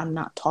anyone. I'm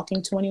not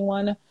talking to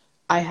anyone.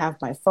 I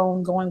have my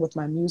phone going with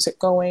my music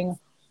going.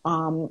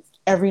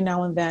 Every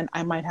now and then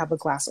I might have a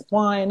glass of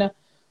wine,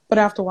 but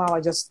after a while I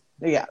just,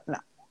 yeah, no,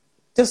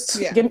 just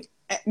Yeah.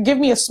 give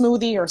me a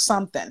smoothie or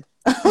something.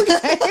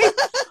 Okay.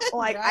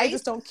 Like, I Right.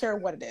 just don't care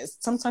what it is.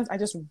 Sometimes I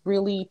just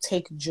really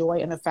take joy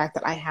in the fact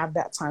that I have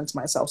that time to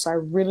myself. So I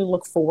really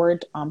look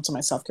forward to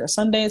my self-care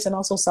Sundays and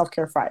also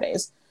self-care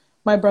Fridays.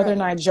 My brother and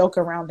Right. I joke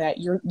around that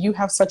you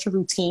have such a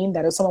routine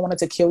that if someone wanted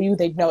to kill you,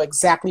 they'd know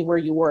exactly where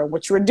you were and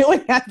what you were doing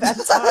at that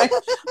time.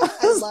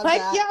 I love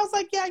that. I was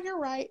like, yeah, you're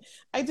right.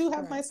 I do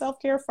have my Right.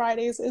 self-care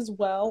Fridays as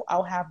well.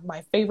 I'll have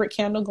my favorite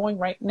candle going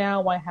right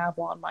now. I have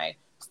on my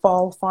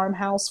fall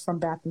farmhouse from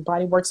Bath and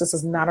Body Works. This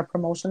is not a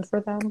promotion for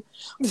them.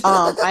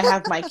 I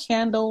have my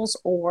candles,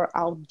 or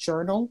I'll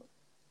journal,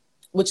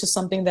 which is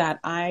something that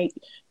I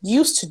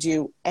used to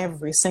do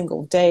every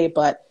single day.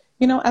 But,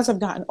 you know, as I've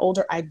gotten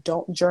older, I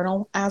don't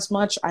journal as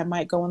much. I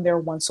might go in there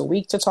once a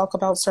week to talk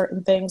about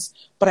certain things,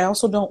 but I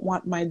also don't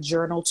want my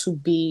journal to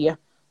be,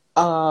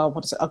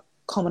 a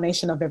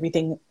culmination of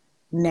everything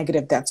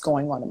negative that's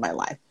going on in my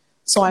life.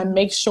 So I Mhm.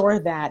 make sure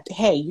that,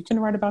 hey, you can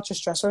write about your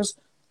stressors,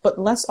 but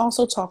let's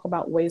also talk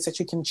about ways that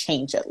you can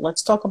change it.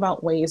 Let's talk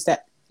about ways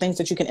that things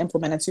that you can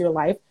implement into your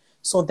life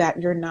so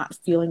that you're not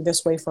feeling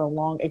this way for a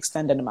long,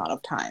 extended amount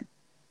of time.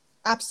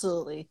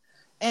 Absolutely.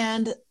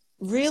 And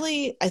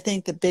really, I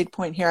think the big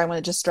point here, I want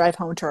to just drive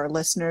home to our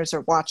listeners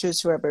or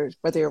watchers, whoever,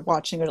 whether you're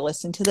watching or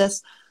listening to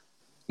this,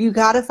 you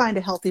got to find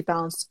a healthy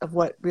balance of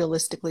what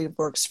realistically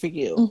works for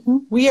you. Mm-hmm.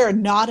 We are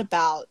not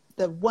about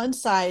the one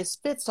size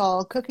fits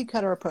all cookie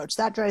cutter approach.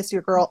 That drives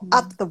your girl Mm-hmm.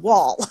 up the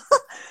wall.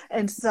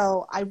 And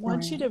so I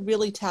want you Right. to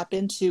really tap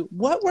into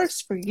what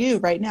works for you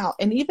right now.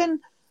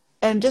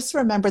 And just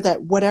remember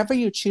that whatever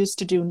you choose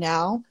to do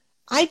now,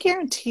 I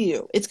guarantee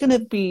you it's going to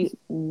be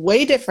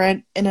way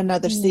different in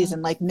another Yeah,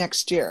 season, like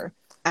next year.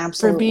 For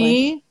absolutely.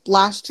 me,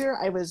 last year,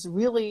 I was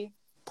really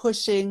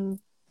pushing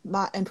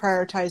and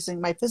prioritizing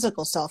my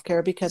physical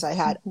self-care because I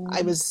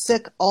Mm-hmm. was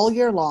sick all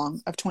year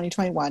long of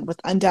 2021 with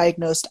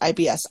undiagnosed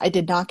IBS. I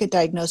did not get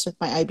diagnosed with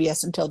my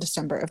IBS until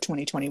December of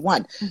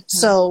 2021. Mm-hmm.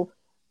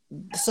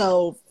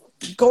 So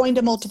going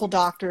to multiple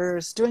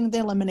doctors, doing the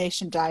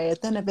elimination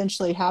diet, then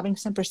eventually having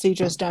some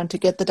procedures done to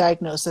get the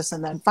diagnosis,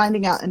 and then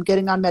finding out and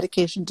getting on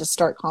medication to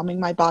start calming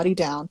my body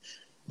down.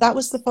 That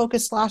was the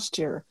focus last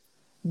year.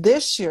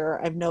 This year,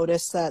 I've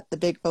noticed that the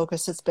big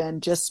focus has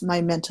been just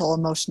my mental,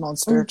 emotional, and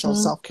spiritual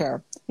Mm-hmm.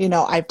 self-care.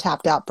 I've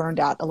tapped out, burned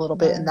out a little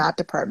bit in Right. that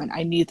department.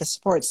 I need the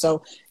support.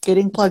 So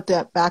getting plugged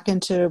up back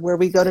into where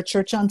we go to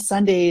church on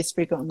Sundays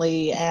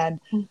frequently, and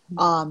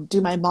Mm-hmm.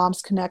 do my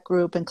mom's connect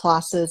group and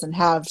classes, and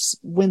have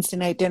Wednesday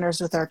night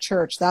dinners with our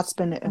church. That's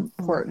been Mm-hmm.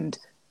 important.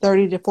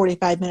 30 to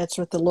 45 minutes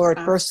with the Lord.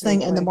 First thing in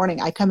the Absolutely.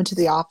 morning, I come into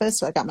the office.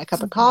 So I got my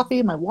cup of Mm-hmm.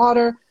 coffee, my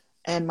water,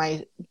 and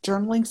my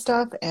journaling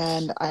stuff,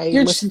 and I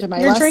You're listen to my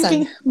you're lesson.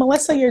 drinking,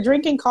 Melissa. You're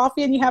drinking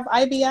coffee and you have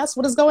IBS.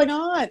 What is going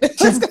on?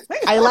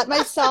 I let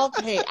myself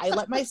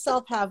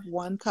have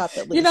one cup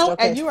at You least. know,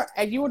 Okay.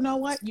 and you know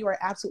what? You are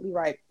absolutely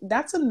right.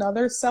 That's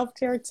another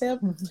self-care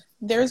tip. Mhm.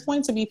 There's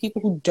going to be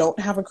people who don't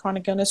have a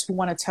chronic illness who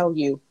want to tell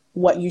you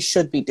what you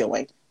should be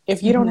doing.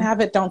 If you don't Mhm.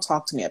 have it, don't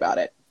talk to me about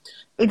it.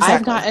 I've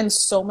Exactly. gotten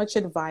so much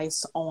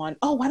advice on,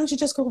 oh, why don't you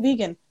just go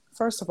vegan?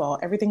 First of all,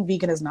 everything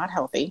vegan is not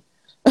healthy.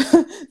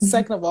 Mhm.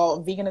 Second of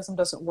all, veganism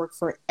doesn't work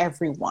for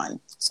everyone.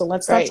 So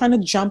let's stop Right. trying to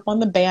jump on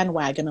the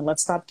bandwagon and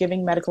let's stop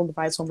giving medical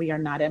advice when we are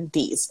not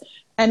MDs.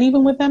 And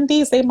even with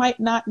MDs, they might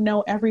not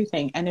know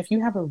everything. And if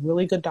you have a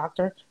really good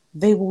doctor,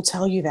 they will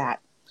tell you that.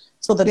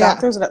 So the Yeah.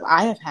 doctors that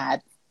I have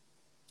had,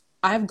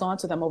 I've gone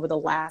to them over the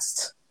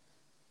last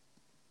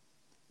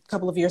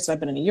couple of years that I've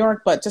been in New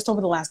York, but just over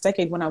the last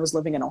decade when I was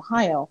living in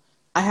Ohio,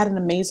 I had an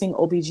amazing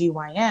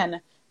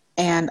OBGYN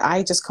and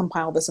I just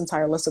compiled this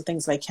entire list of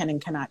things that I can and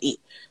cannot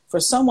eat. For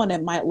someone,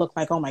 it might look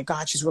like, oh my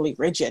God, she's really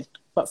rigid.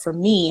 But for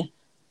me,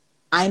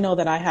 I know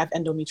that I have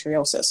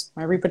endometriosis.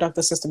 My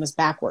reproductive system is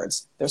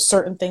backwards. There's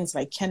certain things that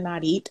I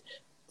cannot eat,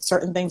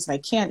 certain things that I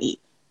can't eat.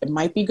 It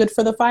might be good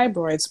for the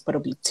fibroids, but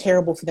it'll be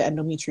terrible for the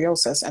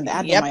endometriosis and the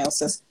Yep.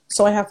 adenomyosis.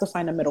 So I have to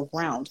find a middle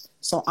ground.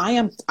 So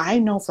I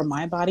know for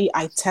my body,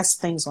 I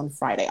test things on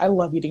Friday. I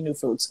love eating new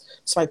foods.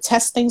 So I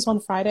test things on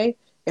Friday.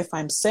 If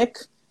I'm sick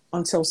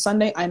until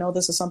Sunday, I know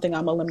this is something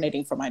I'm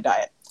eliminating from my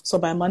diet. So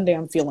by Monday,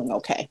 I'm feeling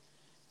okay.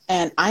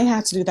 And I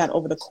had to do that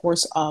over the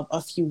course of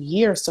a few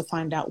years to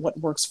find out what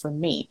works for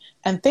me.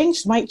 And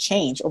things might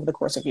change over the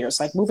course of years.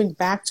 Like moving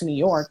back to New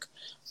York,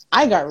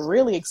 I got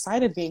really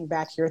excited being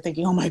back here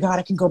thinking, oh my God,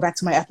 I can go back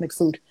to my ethnic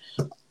food.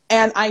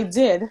 And I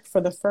did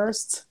for the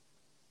first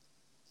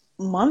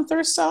month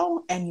or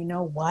so. And you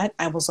know what?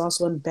 I was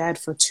also in bed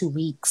for 2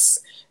 weeks.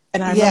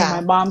 And I remember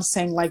my Yeah. mom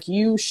saying, like,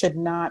 you should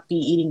not be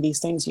eating these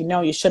things. You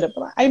know, you shouldn't.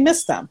 But I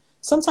miss them.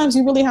 Sometimes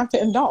you really have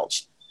to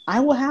indulge.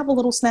 I will have a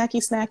little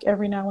snacky snack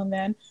every now and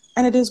then.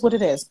 And it is what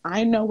it is.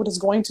 I know what it's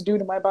going to do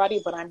to my body,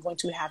 but I'm going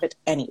to have it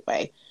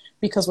anyway.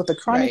 Because with a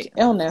chronic Right.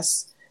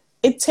 illness,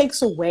 it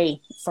takes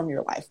away from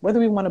your life, whether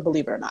we want to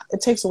believe it or not.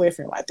 It takes away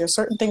from your life. There's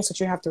certain things that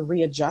you have to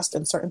readjust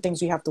and certain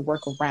things you have to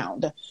work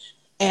around.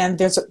 And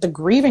there's the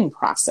grieving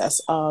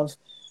process of,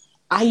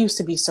 I used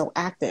to be so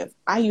active.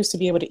 I used to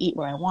be able to eat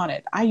what I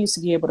wanted. I used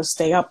to be able to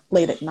stay up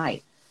late at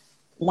night.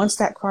 Once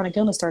that chronic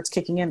illness starts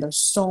kicking in, there's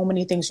so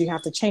many things you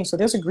have to change. So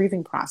there's a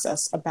grieving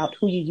process about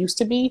who you used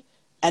to be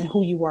and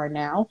who you are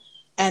now.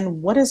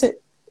 And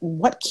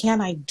what can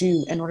I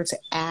do in order to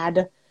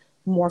add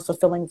more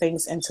fulfilling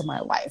things into my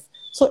life?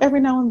 So every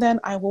now and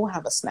then I will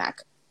have a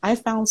snack. I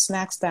found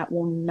snacks that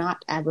will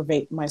not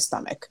aggravate my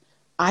stomach.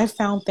 I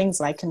found things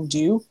that I can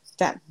do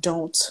that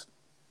don't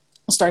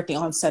start the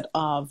onset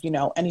of,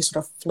 any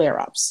sort of flare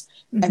ups.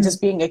 And Mhm.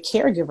 just being a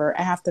caregiver,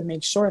 I have to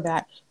make sure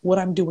that what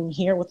I'm doing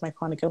here with my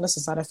chronic illness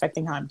is not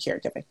affecting how I'm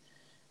caregiving.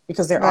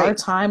 Because there are Right.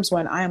 times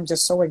when I am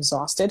just so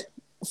exhausted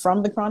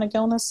from the chronic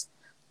illness,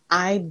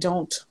 I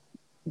don't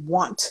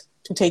want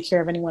to take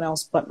care of anyone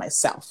else but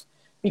myself.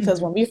 Because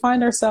Mhm. when we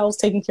find ourselves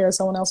taking care of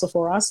someone else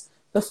before us,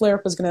 the flare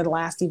up is going to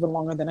last even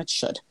longer than it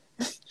should.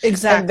 and that's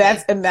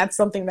Exactly. and that's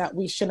something that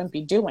we shouldn't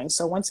be doing.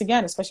 So once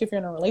again, especially if you're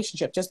in a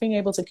relationship, just being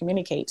able to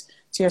communicate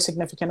to your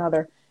significant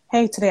other,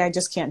 hey, today I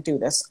just can't do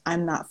this,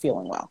 I'm not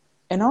feeling well.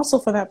 And also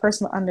for that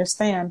person to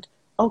understand,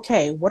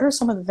 okay, what are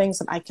some of the things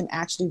that I can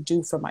actually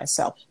do for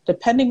myself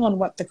depending on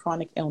what the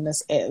chronic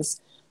illness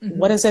is?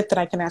 What Mhm. is it that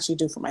I can actually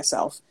do for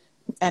myself?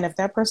 And if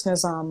that person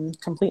is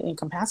completely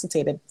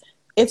incapacitated,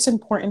 it's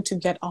important to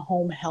get a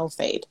home health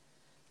aid.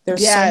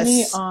 There's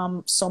Yes.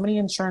 so many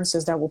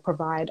insurances that will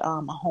provide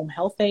a home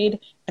health aid,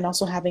 and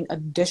also having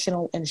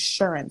additional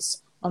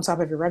insurance on top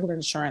of your regular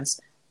insurance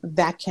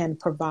that can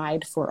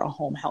provide for a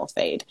home health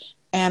aid,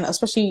 and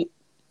especially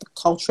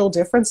cultural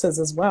differences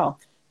as well.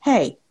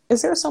 Hey,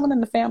 is there someone in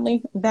the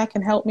family that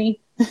can help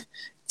me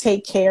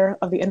take care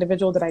of the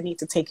individual that I need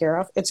to take care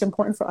of? It's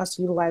important for us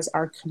to utilize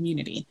our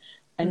community.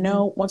 I Mhm.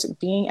 know, once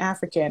being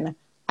African,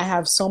 I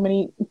have so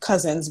many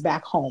cousins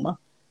back home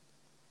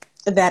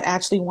that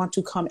actually want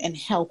to come and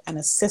help and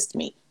assist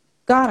me.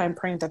 God, I'm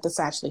praying that this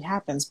actually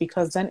happens,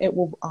 because then it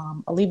will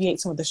alleviate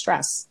some of the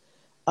stress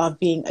of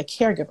being a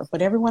caregiver.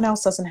 But everyone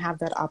else doesn't have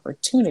that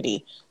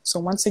opportunity.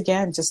 So once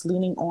again, just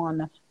leaning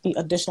on the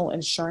additional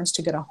insurance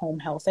to get a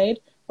home health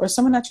aid, or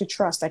someone that you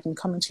trust that can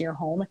come into your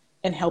home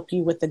and help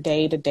you with the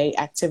day-to-day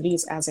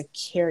activities as a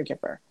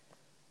caregiver.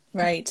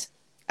 Right.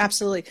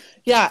 Absolutely.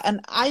 Yeah.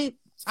 And I,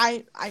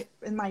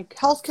 in my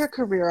healthcare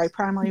career, I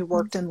primarily Mm-hmm.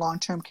 worked in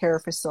long-term care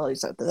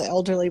facilities. The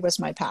elderly was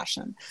my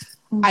passion.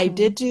 I Mm-hmm.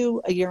 did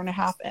do a year and a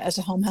half as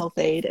a home health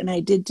aide, and I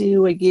did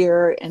do a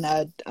year in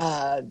a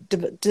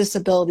adult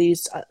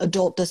disabilities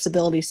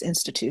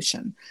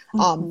institution.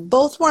 Mm-hmm.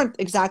 Both weren't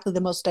exactly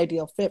the most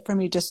ideal fit for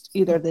me, just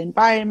either the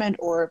environment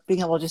or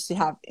being able just to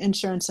have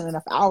insurance and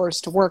enough hours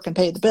to work and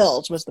pay the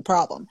bills was the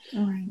problem.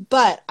 All right.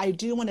 But I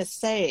do want to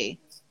say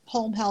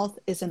home health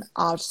is an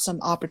awesome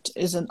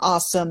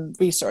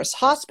resource.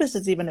 Hospice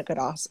is even a good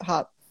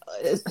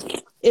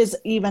is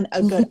even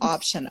a good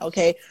option.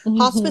 Okay.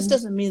 Hospice Mm-hmm.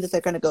 doesn't mean that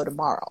they're going to go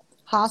tomorrow.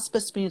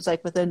 Hospice means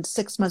like within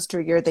 6 months to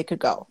a year they could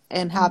go,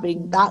 and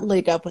having Mm-hmm. that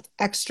leg up with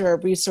extra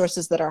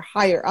resources that are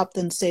higher up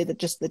than say that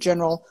just the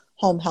general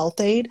home health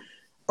aid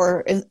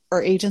or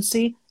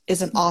agency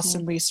is an Mm-hmm.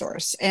 awesome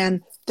resource.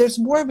 And there's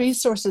more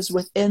resources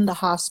within the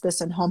hospice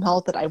and home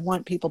health that I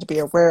want people to be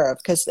aware of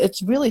because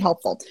it's really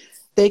helpful.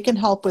 They can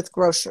help with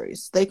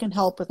groceries. They can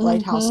help with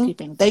light Mm-hmm.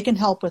 housekeeping. They can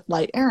help with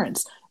light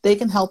errands. They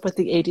can help with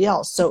the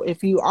ADL. So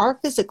if you are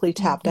physically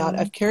tapped out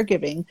Mm-hmm. of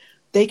caregiving,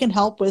 they can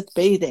help with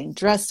bathing,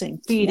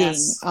 dressing, feeding,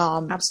 Yes,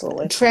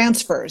 absolutely.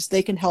 transfers.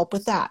 They can help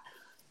with that.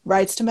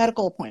 Rights to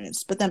medical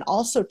appointments. But then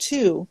also,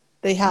 too,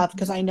 they have,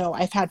 because Mm-hmm. I know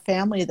I've had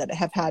family that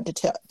have had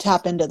to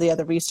tap into the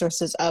other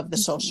resources of the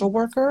Mm-hmm. social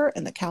worker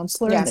and the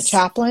counselor and the Yes.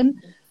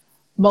 chaplain.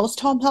 Most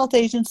home health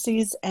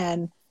agencies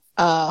and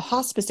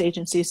hospice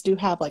agencies do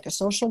have like a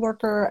social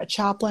worker, a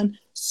chaplain.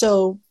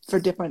 So for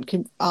different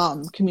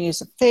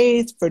communities of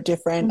faith, for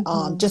different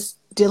Mm-hmm. just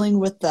dealing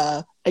with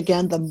the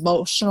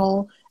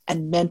emotional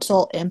and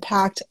mental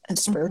impact and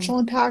Mm-hmm. spiritual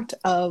impact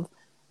of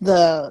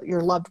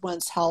your loved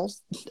one's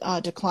health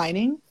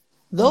declining.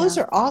 Those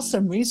Yeah, are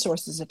awesome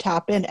resources to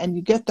tap in, and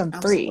you get them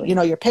free.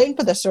 absolutely. You're paying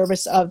for the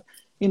service of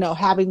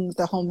having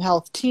the home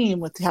health team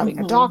with having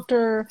a Mm-hmm.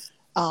 doctor,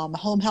 a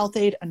home health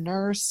aide, a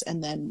nurse,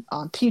 and then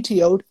PT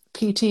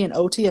and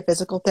OT, a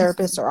physical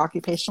therapist or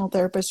occupational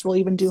therapist will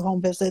even do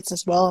home visits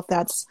as well if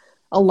that's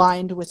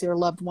aligned with your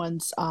loved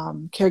one's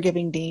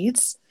caregiving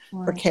needs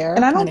or Right. care,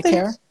 kind of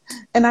care.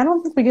 And I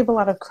don't think we give a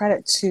lot of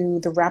credit to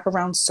the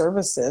wraparound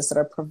services that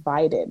are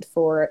provided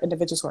for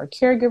individuals who are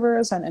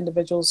caregivers and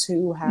individuals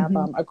who have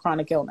Mm-hmm. a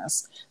chronic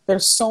illness.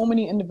 There's so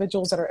many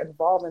individuals that are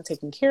involved in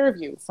taking care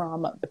of you,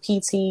 from the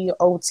PT,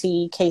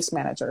 OT, case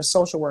managers,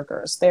 social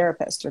workers,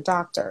 therapists, your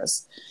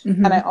doctors.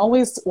 And I Mm-hmm.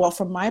 always, well,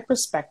 from my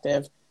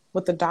perspective,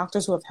 with the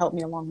doctors who have helped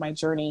me along my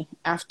journey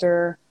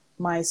after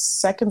my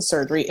second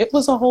surgery, it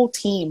was a whole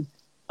team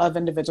of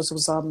individuals. It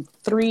was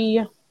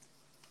three,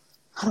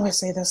 how do I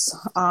say this?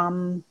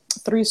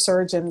 Three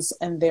surgeons,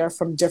 and they're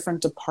from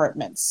different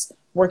departments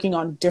working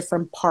on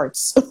different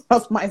parts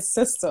of my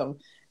system.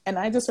 And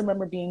I just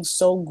remember being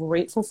so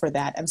grateful for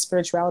that. And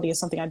spirituality is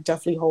something I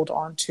definitely hold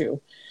on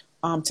to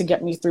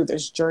get me through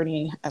this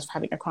journey as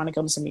having a chronic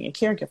illness and being a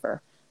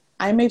caregiver.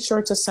 I made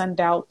sure to send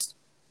out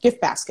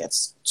gift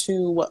baskets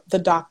to the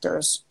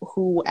doctors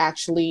who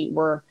actually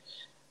were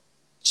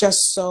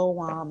just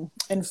so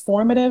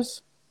informative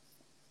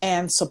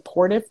and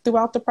supportive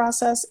throughout the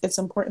process. It's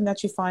important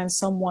that you find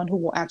someone who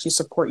will actually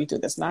support you through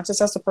this, not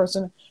just as the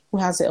person who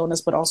has the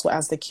illness, but also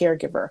as the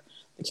caregiver.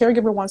 The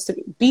caregiver wants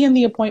to be in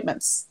the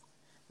appointments,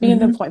 be in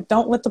the Mm-hmm. appointment.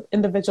 Don't let the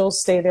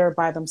individuals stay there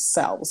by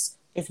themselves.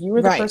 If you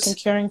are the person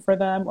Right. caring for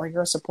them or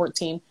you're a support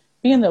team,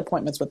 be in the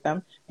appointments with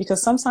them,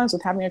 because sometimes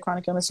with having a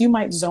chronic illness, you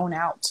might zone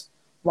out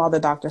while the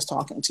doctor's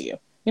talking to you.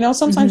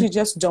 Sometimes Mm-hmm. you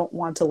just don't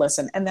want to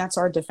listen. And that's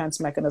our defense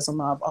mechanism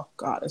of, oh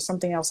God, is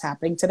something else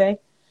happening today?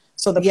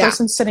 So the Yeah.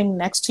 person sitting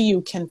next to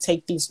you can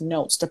take these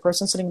notes. The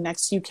person sitting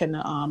next to you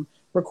can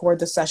record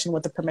the session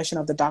with the permission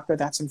of the doctor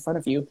that's in front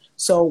of you.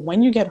 So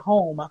when you get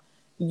home,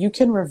 you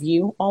can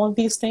review all of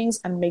these things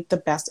and make the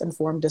best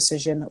informed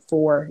decision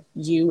for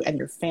you and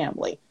your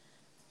family.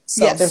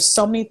 So there's Yes.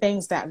 so many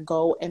things that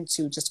go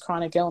into just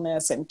chronic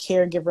illness and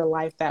caregiver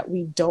life that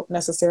we don't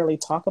necessarily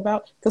talk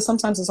about, because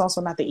sometimes it's also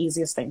not the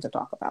easiest thing to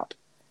talk about.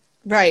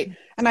 Right.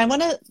 And I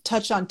want to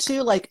touch on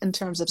too, like in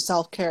terms of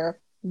self-care,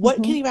 what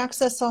can Mm-hmm. you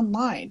access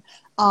online?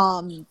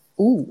 Um,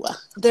 Ooh,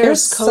 there's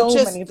there's so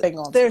coaches, many things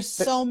on. there's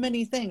The, so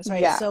many things,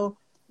 right? yeah. So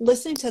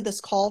listening to this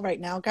call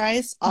right now,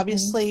 guys, Mm-hmm.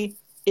 obviously,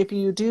 if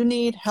you do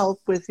need help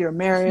with your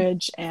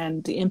marriage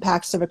and the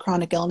impacts of a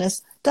chronic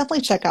illness,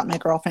 definitely check out my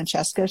girl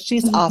Francesca.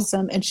 She's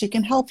awesome and she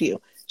can help you.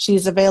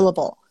 She's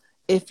available.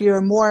 If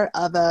you're more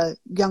of a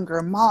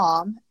younger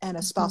mom and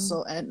a Mm-hmm.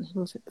 spousal and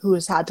who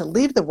has had to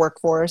leave the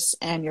workforce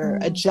and you're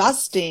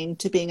adjusting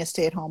to being a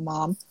stay-at-home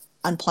mom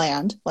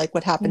unplanned, like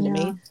what happened to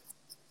Yeah. me,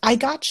 I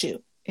got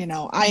you.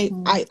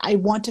 Mm-hmm. I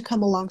want to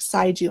come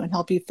alongside you and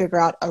help you figure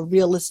out a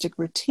realistic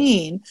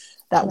routine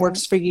that Right.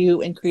 works for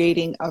you in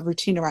creating a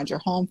routine around your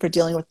home for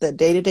dealing with the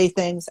day-to-day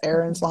things,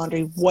 errands, Mm-hmm.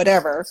 laundry,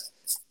 whatever,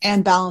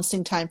 and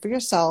balancing time for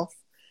yourself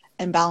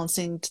and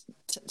balancing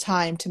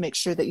time to make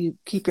sure that you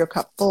keep your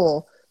cup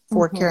full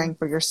for Mm-hmm. caring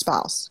for your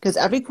spouse. Because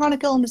every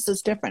chronic illness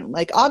is different.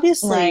 Like,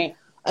 obviously, Right.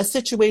 a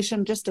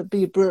situation, just to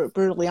be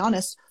brutally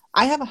honest,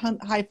 I have a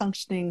high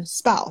functioning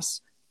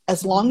spouse.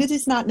 As long Mm-hmm. as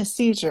he's not in a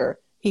seizure,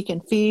 he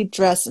can feed,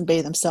 dress, and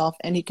bathe himself,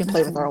 and he can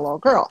play with Mm-hmm. our little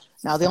girl.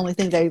 Now, the only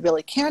thing that he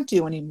really can't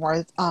do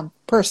anymore,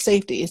 per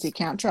safety, is he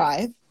can't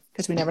drive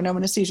because we never know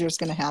when a seizure is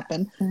going to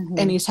happen. And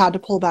Mm-hmm. he's had to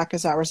pull back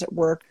his hours at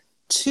work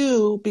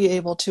to be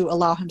able to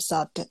allow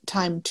himself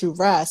time to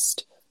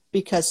rest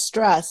because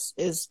stress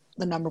is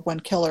the number one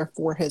killer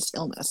for his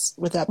illness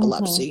with Mm-hmm.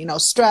 epilepsy.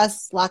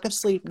 Stress, lack of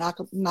sleep, lack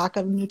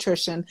of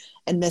nutrition,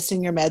 and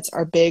missing your meds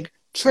are big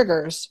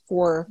triggers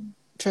for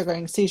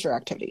triggering seizure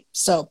activity.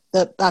 So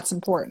that's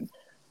important.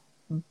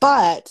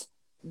 But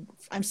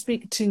I'm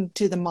speaking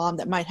to the mom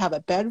that might have a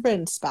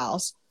bedridden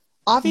spouse.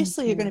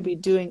 obviously you're going to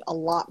Mm-hmm. be doing a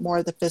lot more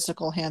of the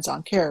physical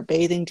hands-on care,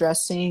 bathing,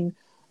 dressing,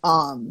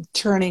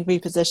 turning,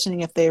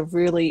 repositioning if they're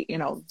really,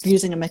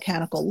 using a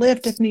mechanical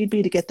lift if need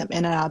be to get them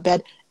in and out of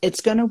bed.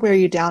 It's going to wear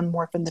you down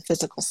more from the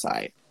physical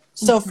side.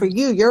 So for Mm-hmm.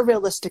 you, your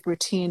realistic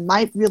routine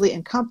might really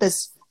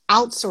encompass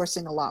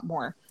outsourcing a lot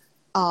more.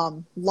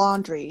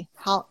 Laundry,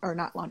 or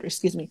not laundry,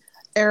 excuse me,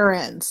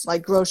 errands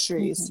like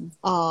groceries,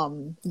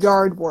 Mm-hmm.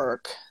 yard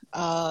work,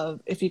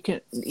 if you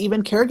can,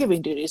 even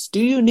caregiving duties.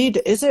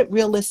 Is it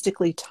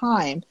realistically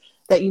time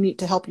that you need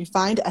to help you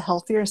find a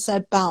healthier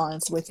set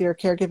balance with your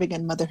caregiving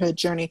and motherhood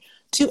journey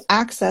to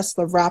access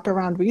the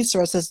wraparound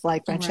resources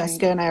like Right.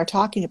 Francesca and I are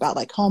talking about,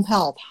 like home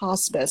health,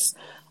 hospice,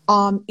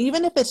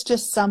 even if it's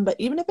just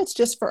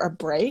for a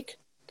break,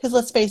 because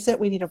let's face it,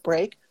 we need a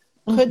break.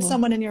 Could Mm-hmm.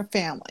 someone in your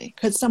family,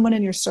 could someone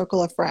in your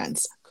circle of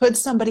friends, could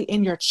somebody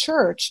in your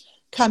church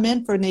come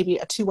in for maybe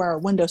a 2 hour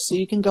window so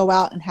you can go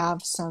out and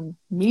have some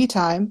me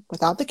time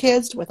without the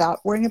kids,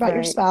 without worrying about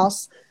your Right.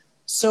 spouse,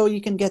 so you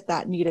can get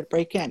that needed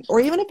break in? Or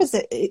even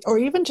if or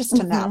even just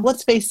a nap. Mm-hmm.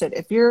 Let's face it,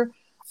 if you're,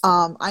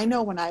 I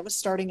know when I was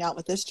starting out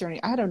with this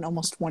journey, I had an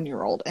almost 1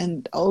 year old,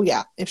 and oh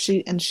yeah,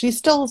 she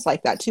still is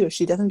like that too. If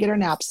she doesn't get her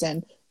naps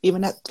in,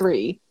 even at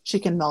 3, she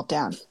can melt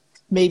down.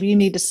 Maybe you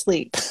need to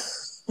sleep.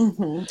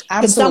 Mm-hmm.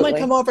 Can someone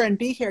come Absolutely. over and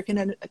be here?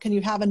 Can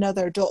you have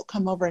another adult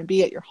come over and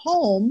be at your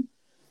home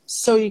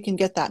so you can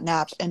get that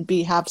nap and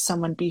have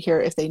someone be here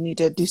if they need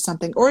to do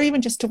something, or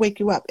even just to wake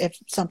you up if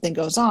something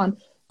goes on.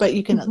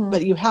 Mm-hmm.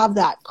 But you have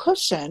that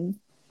cushion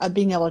of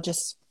being able to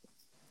just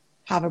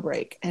have a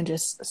break and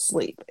just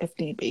sleep if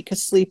need be,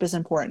 because sleep is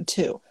important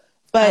too.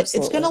 But it's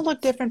going to Absolutely.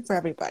 look different for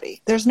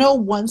everybody. There's no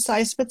one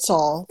size fits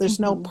all. There's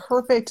no Mm-hmm.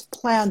 perfect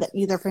plan that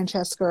either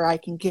Francesca or I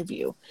can give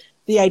you.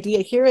 The idea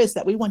here is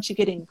that we want you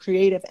getting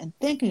creative and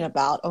thinking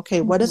about,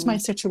 okay, what does Mm-hmm. my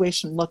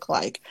situation look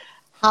like?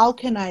 How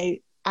can I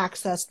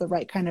access the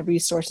right kind of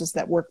resources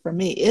that work for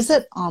me? Is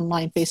it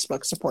online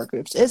Facebook support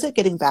groups? Is it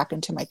getting back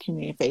into my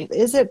community faith?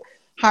 Is it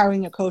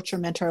hiring a coach or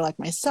mentor like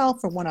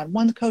myself for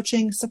one-on-one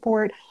coaching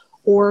support,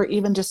 or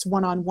even just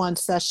one-on-one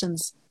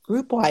sessions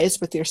group wise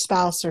with your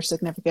spouse or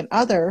significant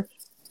other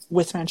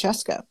with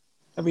Francesca,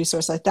 a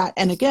resource like that.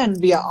 And again,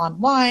 via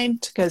online,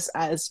 because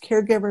as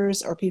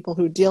caregivers or people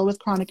who deal with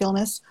chronic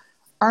illness,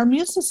 our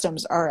immune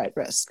systems are at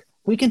risk.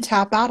 We can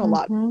tap out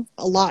Mm-hmm.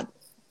 a lot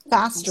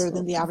faster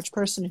than the Absolutely. average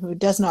person who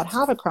does not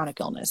have a chronic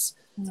illness.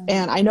 Right.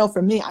 And I know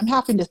for me, I'm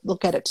having to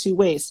look at it two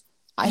ways.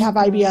 I have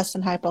Mm-hmm. IBS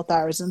and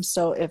hypothyroidism,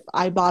 so if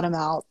I bottom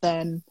out,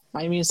 then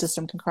my immune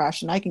system can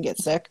crash and I can get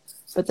sick.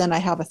 But then I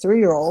have a 3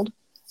 year old.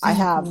 I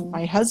have Mm-hmm.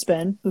 my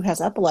husband who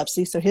has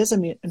epilepsy, so his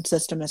immune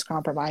system is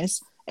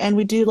compromised. And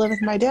we do live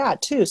with my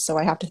dad too, so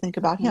I have to think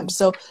about him. Mm-hmm.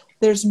 So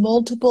there's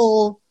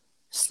multiple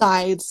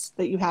sides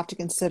that you have to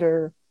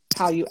consider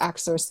how you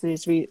access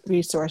these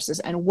resources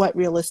and what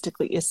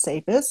realistically is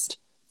safest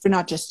for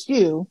not just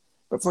you,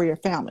 but for your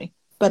family.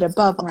 But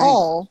above Right.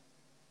 all,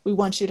 we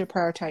want you to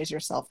prioritize your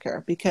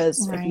self-care,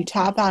 because if you Right.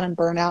 tap out and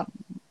burn out,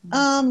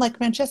 like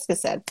Francesca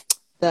said,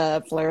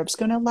 the flare-up's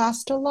going to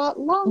last a lot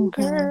Mm-hmm.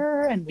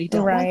 longer, and we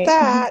don't want Right.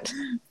 that.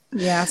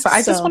 Yeah, so So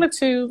I just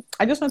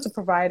wanted to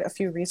provide a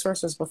few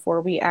resources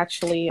before we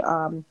actually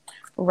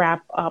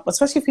wrap up,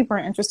 especially if people are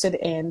interested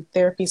in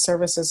therapy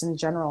services in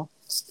general.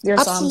 There's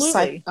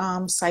absolutely.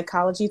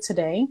 Psychology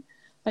Today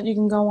that you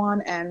can go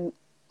on and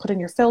put in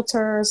your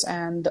filters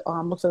and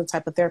look for the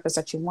type of therapist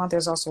that you want.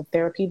 There's also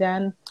Therapy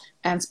Den,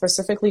 and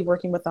specifically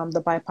working with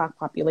the BIPOC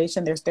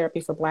population. There's therapy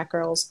for Black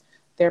girls,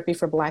 therapy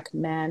for Black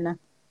men.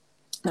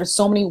 There's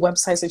so many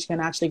websites that you can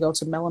actually go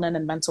to, melanin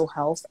and mental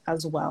health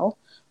as well,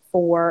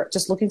 for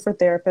just looking for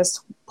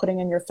therapists, putting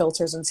in your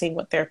filters and seeing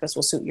what therapist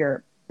will suit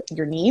your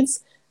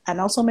needs, and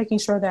also making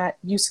sure that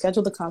you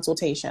schedule the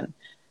consultation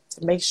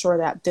to make sure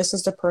that this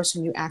is the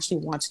person you actually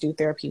want to do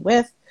therapy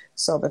with.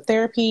 So the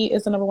therapy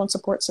is the number one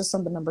support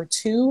system. The number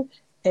two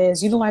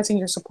is utilizing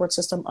your support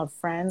system of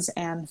friends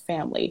and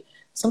family.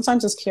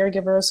 Sometimes as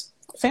caregivers,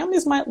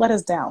 families might let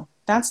us down.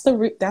 That's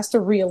the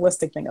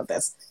realistic thing of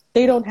this.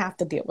 They don't have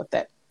to deal with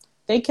it.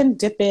 They can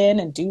dip in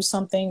and do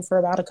something for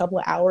about a couple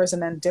of hours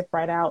and then dip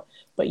right out.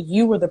 But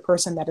you were the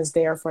person that is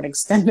there for an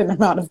extended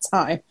amount of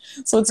time.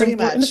 So it's Pretty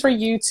important much. for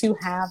you to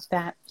have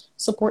that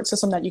support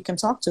system that you can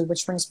talk to,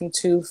 which brings me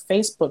to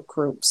Facebook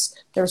groups.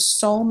 There's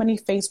so many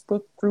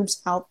Facebook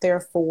groups out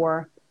there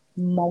for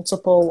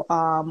multiple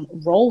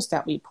roles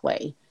that we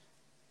play,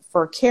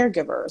 for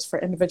caregivers, for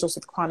individuals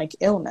with chronic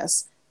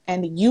illness.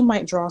 And you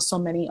might draw so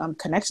many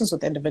connections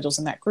with individuals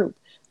in that group.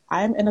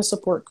 I'm in a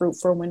support group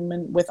for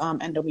women with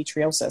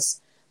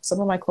endometriosis. Some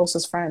of my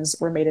closest friends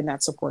were made in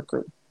that support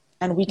group.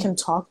 And we can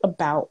talk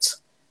about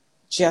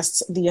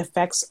just the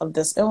effects of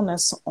this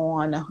illness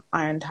on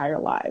our entire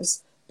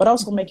lives, but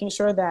also making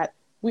sure that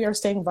we are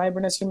staying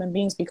vibrant as human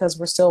beings, because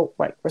we're still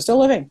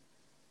living.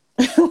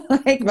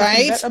 Like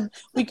Right?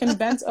 we can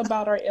vent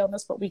about our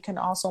illness, but we can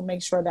also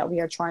make sure that we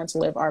are trying to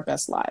live our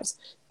best lives.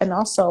 And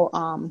also,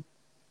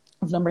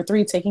 number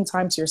three, taking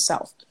time to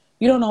yourself.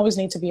 You don't always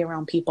need to be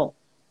around people.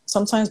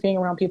 Sometimes being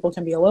around people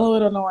can be a little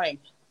bit annoying.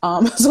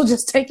 So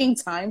just taking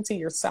time to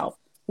yourself,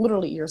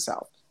 literally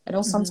yourself. I know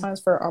Mm-hmm.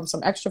 sometimes for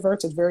some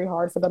extroverts, it's very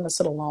hard for them to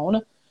sit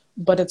alone,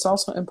 but it's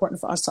also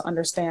important for us to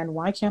understand,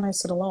 why can't I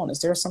sit alone? Is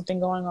there something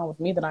going on with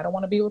me that I don't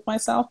want to be with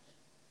myself?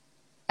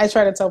 I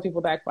try to tell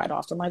people that quite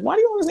often. Like, why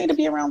do you always need to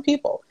be around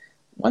people?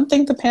 One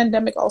thing the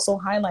pandemic also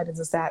highlighted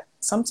is that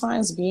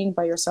sometimes being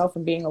by yourself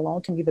and being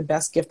alone can be the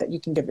best gift that you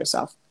can give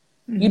yourself.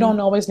 You Mm-hmm. don't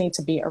always need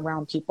to be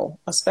around people,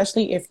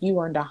 especially if you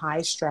are under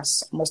high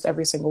stress almost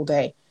every single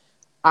day.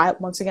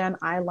 Once again,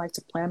 I like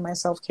to plan my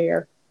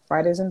self-care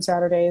Fridays and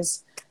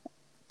Saturdays,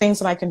 things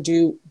that I can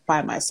do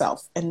by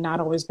myself and not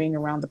always being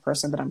around the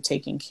person that I'm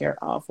taking care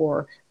of,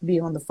 or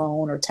being on the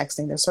phone or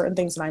texting. There's certain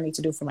things that I need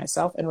to do for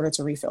myself in order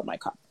to refill my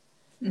cup.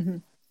 Mm-hmm.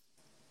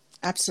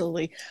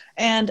 Absolutely.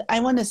 And I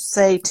want to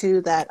say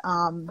too that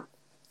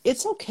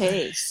it's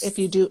okay if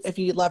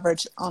you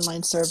leverage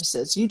online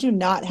services. You do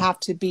not have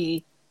to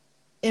be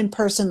in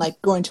person,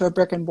 like going to a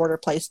brick and mortar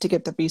place to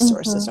get the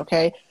resources. Mm-hmm.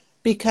 Okay.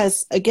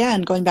 Because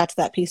again, going back to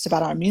that piece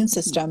about our immune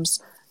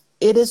systems,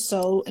 it is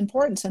so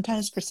important.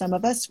 Sometimes for some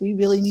of us, we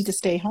really need to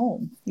stay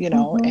home,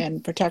 Mm-hmm.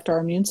 and protect our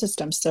immune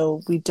system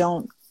so we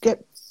don't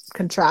get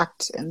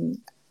contract and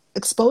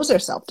expose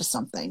ourselves to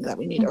something that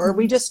we need, or Mm-hmm.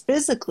 we just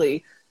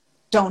physically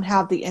don't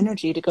have the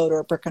energy to go to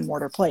a brick and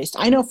mortar place.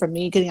 I know for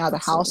me, getting out of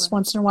the house Absolutely.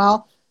 once in a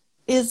while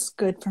is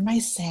good for my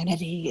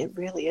sanity. It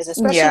really is,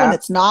 especially when Yeah.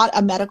 it's not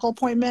a medical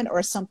appointment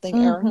or something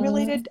errand Mm-hmm.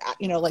 related.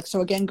 Like,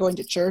 so again, going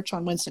to church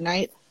on Wednesday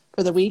night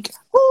for the week.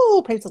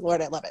 Woo, praise the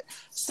Lord. I love it.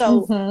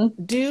 So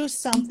Mm-hmm. do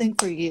something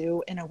for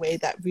you in a way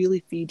that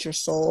really feeds your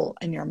soul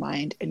and your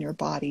mind and your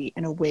body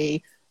in a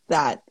way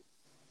that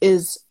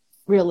is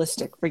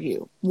realistic for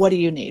you. What do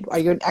you need? Are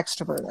you an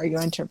extrovert? Are you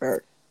an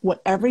introvert?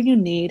 Whatever you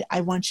need,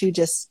 I want you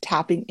just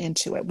tapping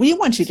into it. We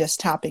want you just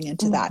tapping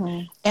into that.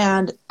 Mm-hmm.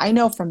 And I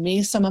know for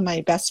me, some of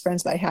my best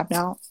friends that I have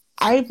now,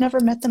 I've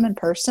never met them in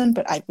person,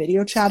 but I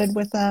video chatted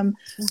with them.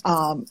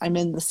 Mm-hmm. I'm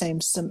in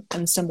the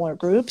in similar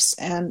groups,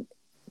 and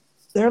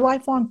they're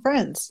lifelong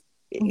friends.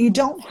 You Mm-hmm.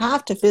 don't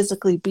have to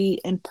physically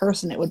be in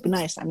person. It would be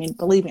nice. I mean,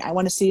 believe me, I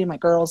want to see my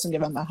girls and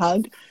give them a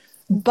hug,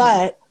 Mm-hmm.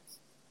 but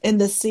in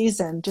this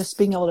season, just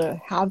being able to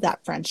have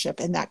that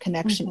friendship and that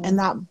connection Mm-hmm. and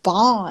that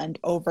bond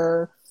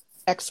over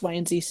X, Y,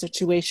 and Z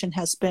situation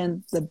has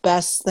been the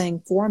best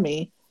thing for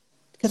me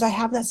because I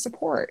have that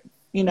support.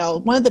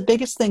 One of the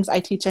biggest things I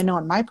teach, I know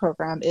in my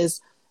program, is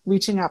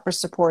reaching out for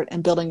support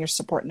and building your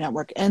support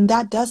network. And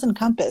that does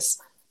encompass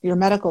your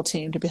medical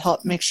team to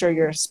help make sure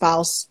your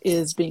spouse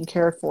is being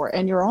cared for,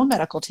 and your own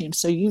medical team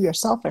so you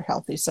yourself are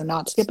healthy. So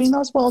not skipping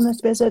those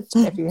wellness visits.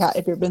 If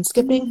you've been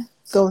skipping,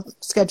 Mm-hmm. go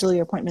schedule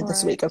your appointment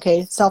this Right. week.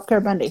 Okay, Self-Care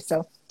Monday.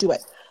 So do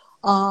it.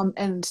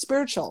 And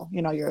spiritual,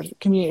 your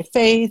community of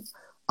faith,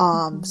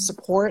 Mm-hmm.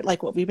 support,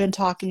 like what we've been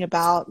talking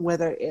about,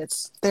 whether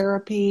it's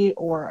therapy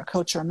or a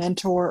coach or a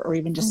mentor or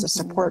even just a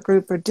Mm-hmm. support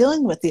group for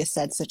dealing with the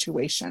said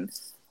situation.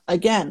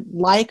 Again,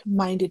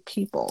 like-minded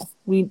people.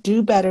 We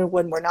do better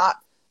when we're not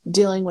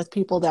dealing with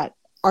people that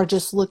are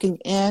just looking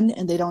in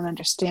and they don't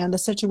understand the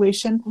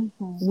situation.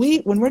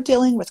 Mm-hmm. When we're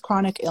dealing with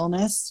chronic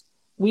illness,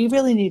 we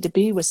really need to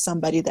be with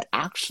somebody that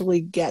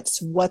actually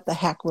gets what the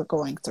heck we're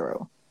going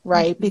through,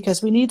 right? Mm-hmm.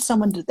 Because we need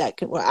someone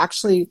will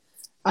actually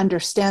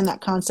understand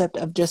that concept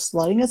of just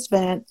letting us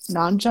vent,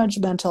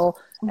 non-judgmental,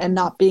 and Mm-hmm.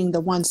 not being the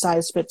one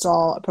size fits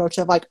all approach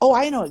of like, oh,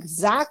 I know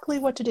exactly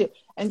what to do.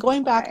 And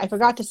going back, I Right.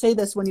 forgot to say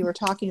this when you were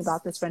talking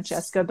about this,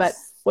 Francesca, but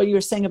what you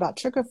were saying about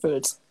trigger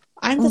foods,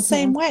 I'm the Mm-hmm.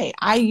 same way.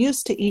 I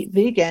used to eat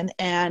vegan,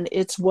 and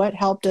it's what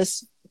helped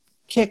us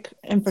kick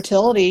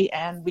infertility,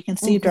 and we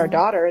conceived our Mm-hmm.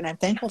 daughter, and I'm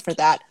thankful for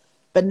that.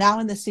 But now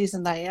in the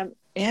season that I am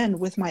in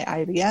with my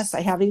IBS, I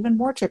have even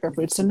more trigger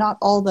foods. So not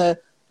all the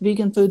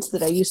vegan foods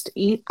that I used to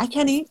eat, I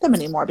can't eat them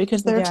anymore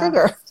because they're a Yeah.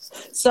 trigger.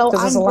 So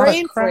Because there's a I'm lot of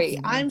grain crap free.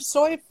 in there. I'm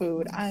soy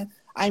food.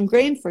 I'm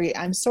grain free.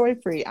 I'm soy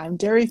free. I'm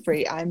dairy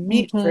free. I'm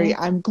meat Mm-hmm. free.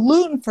 I'm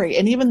gluten free.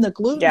 And even the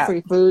gluten Yeah.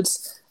 free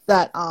foods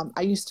that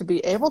I used to be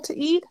able to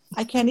eat,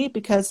 I can't eat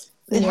because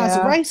it has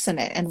Yeah. rice in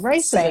it, and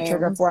rice is a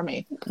trigger Same. for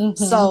me.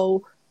 Mm-hmm.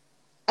 So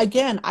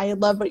again, I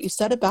love what you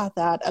said about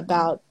that,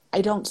 about I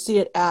don't see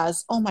it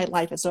as, oh, my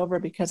life is over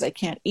because I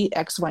can't eat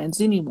X, Y, and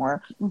Z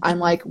anymore. I'm Mm-hmm.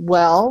 like,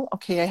 well,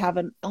 okay, I have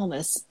an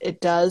illness.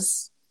 It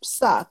does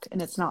suck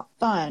and it's not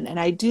fun. And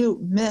I do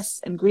miss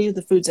and grieve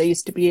the foods I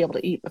used to be able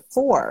to eat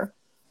before.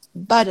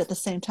 But at the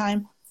same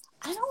time,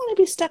 I don't want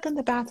to be stuck in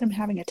the bathroom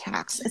having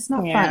attacks. It's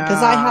not fun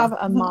because I Yeah. have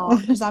a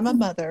mom, because I'm a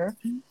mother,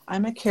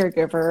 I'm a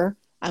caregiver,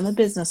 I'm a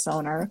business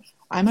owner,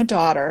 I'm a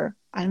daughter,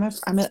 I'm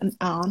an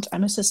aunt,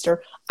 I'm a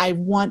sister. I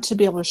want to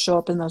be able to show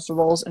up in those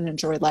roles and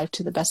enjoy life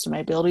to the best of my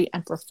ability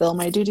and fulfill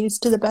my duties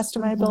to the best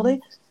of my Mm-hmm.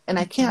 ability. And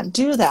I Mm-hmm. can't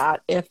do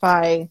that if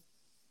I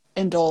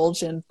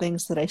indulge in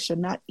things that I should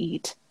not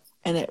eat,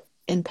 and it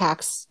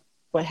impacts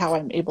how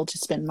I'm able to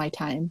spend my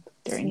time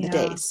during the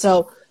day. Yeah.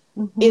 So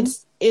Mm-hmm.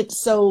 it's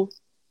so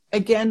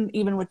again,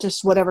 even with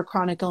just whatever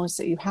chronic illness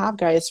that you have,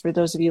 guys, for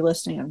those of you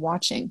listening and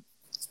watching,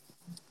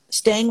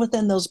 staying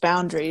within those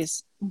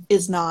boundaries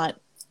is not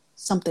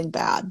something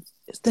bad.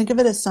 Think of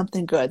it as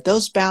something good.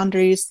 Those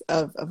boundaries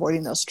of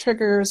avoiding those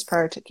triggers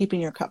prior to keeping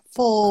your cup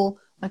full,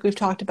 like we've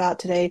talked about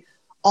today,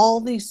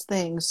 all these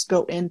things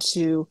go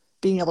into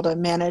being able to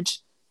manage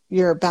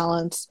your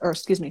balance, or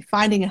excuse me,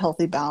 finding a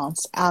healthy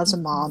balance as a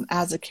mom,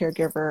 as a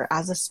caregiver,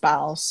 as a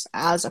spouse,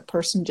 as a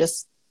person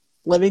just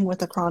living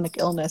with a chronic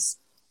illness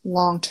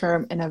long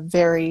term in a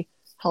very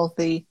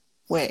healthy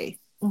way.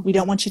 We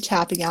don't want you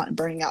tapping out and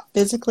burning out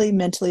physically,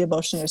 mentally,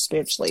 emotionally, or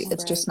spiritually.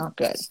 It's just not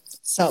good.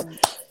 So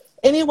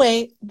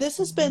anyway, this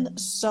has been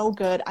so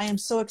good. I am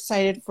so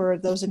excited for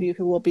those of you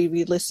who will be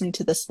re-listening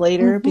to this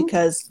later,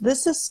 because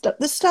this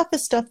stuff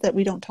is stuff that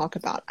we don't talk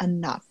about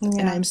enough.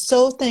 And I'm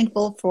so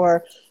thankful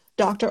for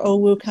Dr.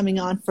 Owoo coming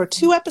on for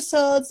 2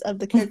 episodes of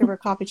the Caregiver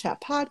Coffee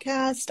Chat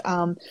podcast.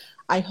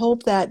 I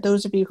hope that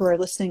those of you who are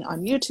listening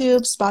on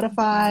YouTube,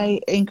 Spotify,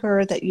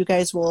 Anchor, that you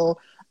guys will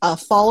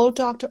follow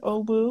Dr.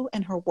 Owoo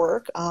and her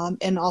work,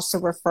 and also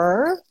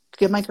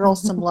give my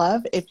girls some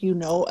love. If you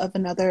know of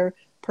another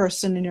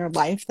person in your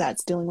life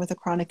that's dealing with a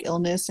chronic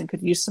illness and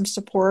could use some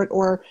support,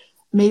 or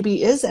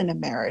maybe is in a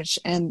marriage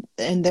and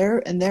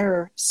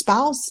their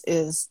spouse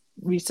is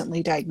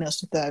recently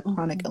diagnosed with a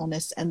chronic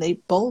illness, and they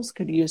both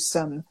could use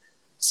some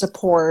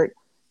support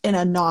in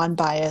a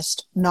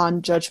non-biased,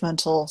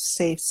 non-judgmental,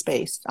 safe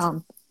space,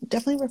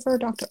 definitely refer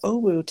Dr.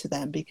 Owoo to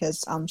them,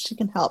 because she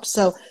can help.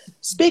 So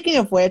speaking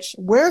of which,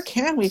 where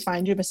can we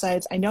find you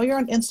besides, I know you're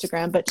on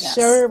Instagram, but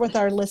share with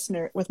my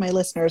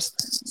listeners,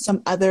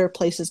 some other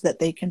places that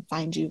they can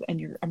find you and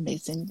your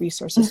amazing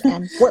resources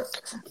and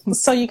work.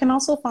 So you can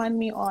also find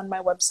me on my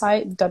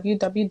website,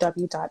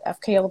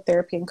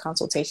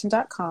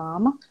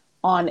 www.fkotherapyandconsultation.com.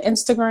 On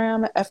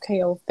Instagram,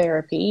 FKO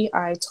Therapy.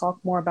 I talk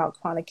more about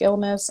chronic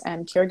illness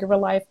and caregiver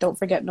life. Don't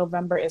forget,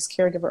 November is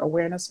Caregiver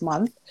Awareness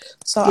Month.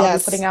 So I'll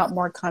be putting out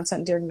more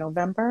content during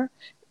November.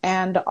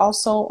 And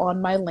also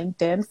on my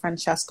LinkedIn,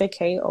 Francesca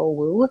K.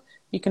 Owoo.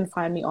 You can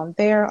find me on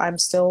there. I'm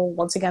still,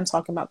 once again,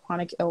 talking about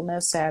chronic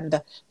illness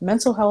and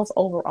mental health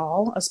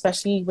overall,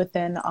 especially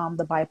within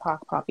the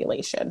BIPOC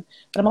population.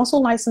 And I'm also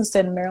licensed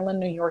in Maryland,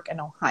 New York, and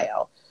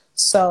Ohio.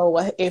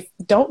 So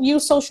don't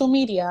use social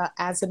media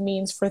as a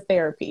means for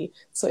therapy.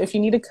 So if you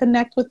need to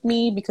connect with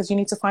me because you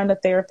need to find a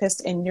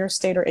therapist in your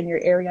state or in your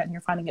area and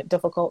you're finding it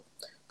difficult,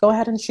 go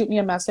ahead and shoot me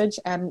a message,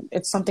 and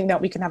it's something that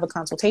we can have a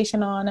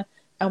consultation on,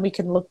 and we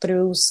can look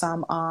through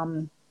some,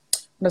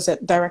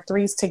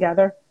 directories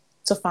together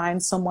to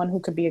find someone who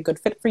could be a good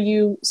fit for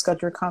you,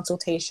 schedule a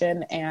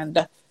consultation,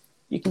 and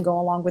you can go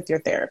along with your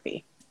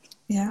therapy.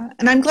 Yeah.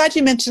 And I'm glad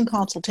you mentioned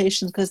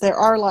consultations, because there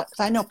are a lot,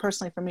 because I know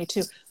personally for me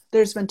too,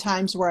 there's been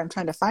times where I'm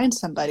trying to find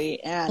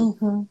somebody, and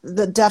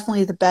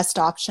definitely the best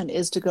option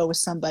is to go with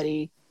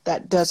somebody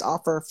that does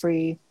offer a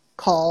free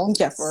call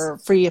or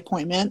free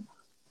appointment,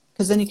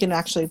 because then you can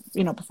actually,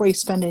 before you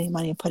spend any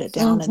money, put it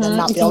down and then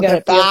not be able to get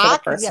it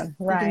back. You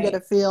can get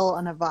a feel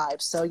and a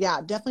vibe. So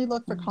definitely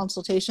look for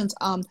consultations.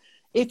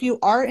 If you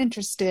are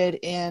interested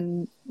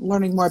in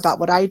learning more about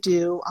what I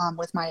do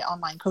with my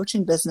online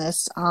coaching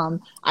business,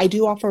 I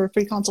do offer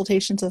free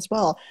consultations as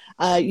well.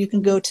 You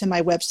can go to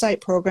my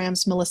website,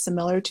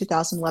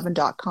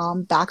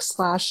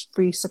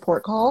 programsmelissamiller2011.com/free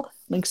support call.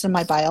 Links in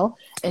my bio.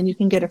 And you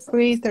can get a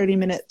free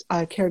 30-minute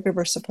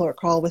caregiver support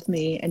call with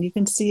me. And you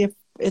can see if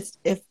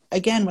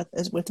again,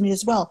 with me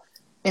as well,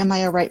 am I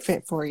a right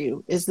fit for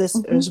you? Is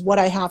what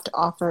I have to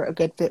offer a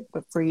good fit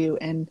for you?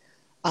 And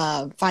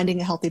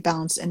finding a healthy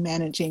balance and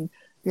managing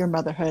your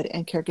motherhood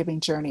and caregiving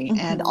journey.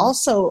 And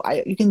also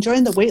you can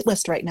join the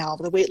waitlist right now.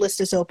 The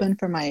waitlist is open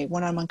for my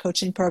one-on-one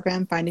coaching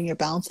program, Finding Your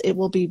Balance. It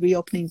will be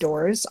reopening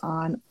doors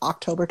on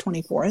October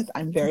 24th.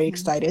 I'm very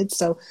excited.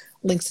 So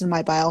links in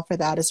my bio for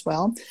that as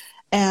well.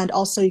 And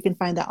also you can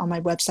find that on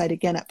my website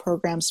again at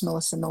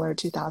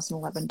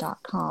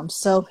programsmelissamiller2011.com.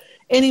 So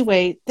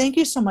anyway, thank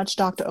you so much,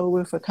 Dr.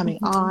 Owoo, for coming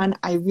on.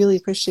 I really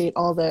appreciate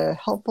all the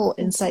helpful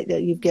insight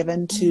that you've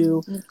given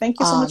to. Thank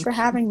you so much for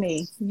having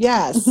me.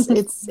 Yes,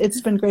 it's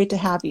been great to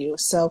have you.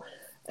 So,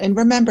 and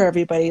remember,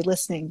 everybody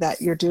listening,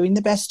 that you're doing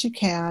the best you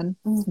can.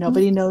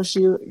 Nobody knows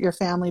your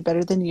family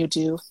better than you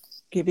do.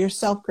 Give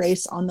yourself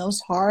grace on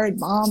those hard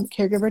mom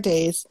caregiver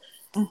days.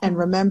 And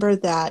remember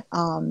that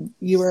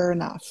you are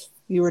enough.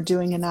 You are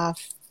doing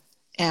enough,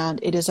 and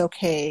it is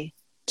okay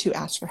to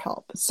ask for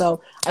help.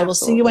 So I will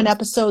see you in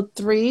episode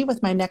 3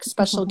 with my next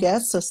special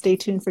guest. So stay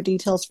tuned for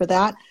details for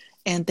that.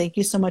 And thank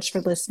you so much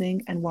for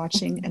listening and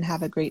watching, and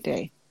have a great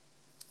day.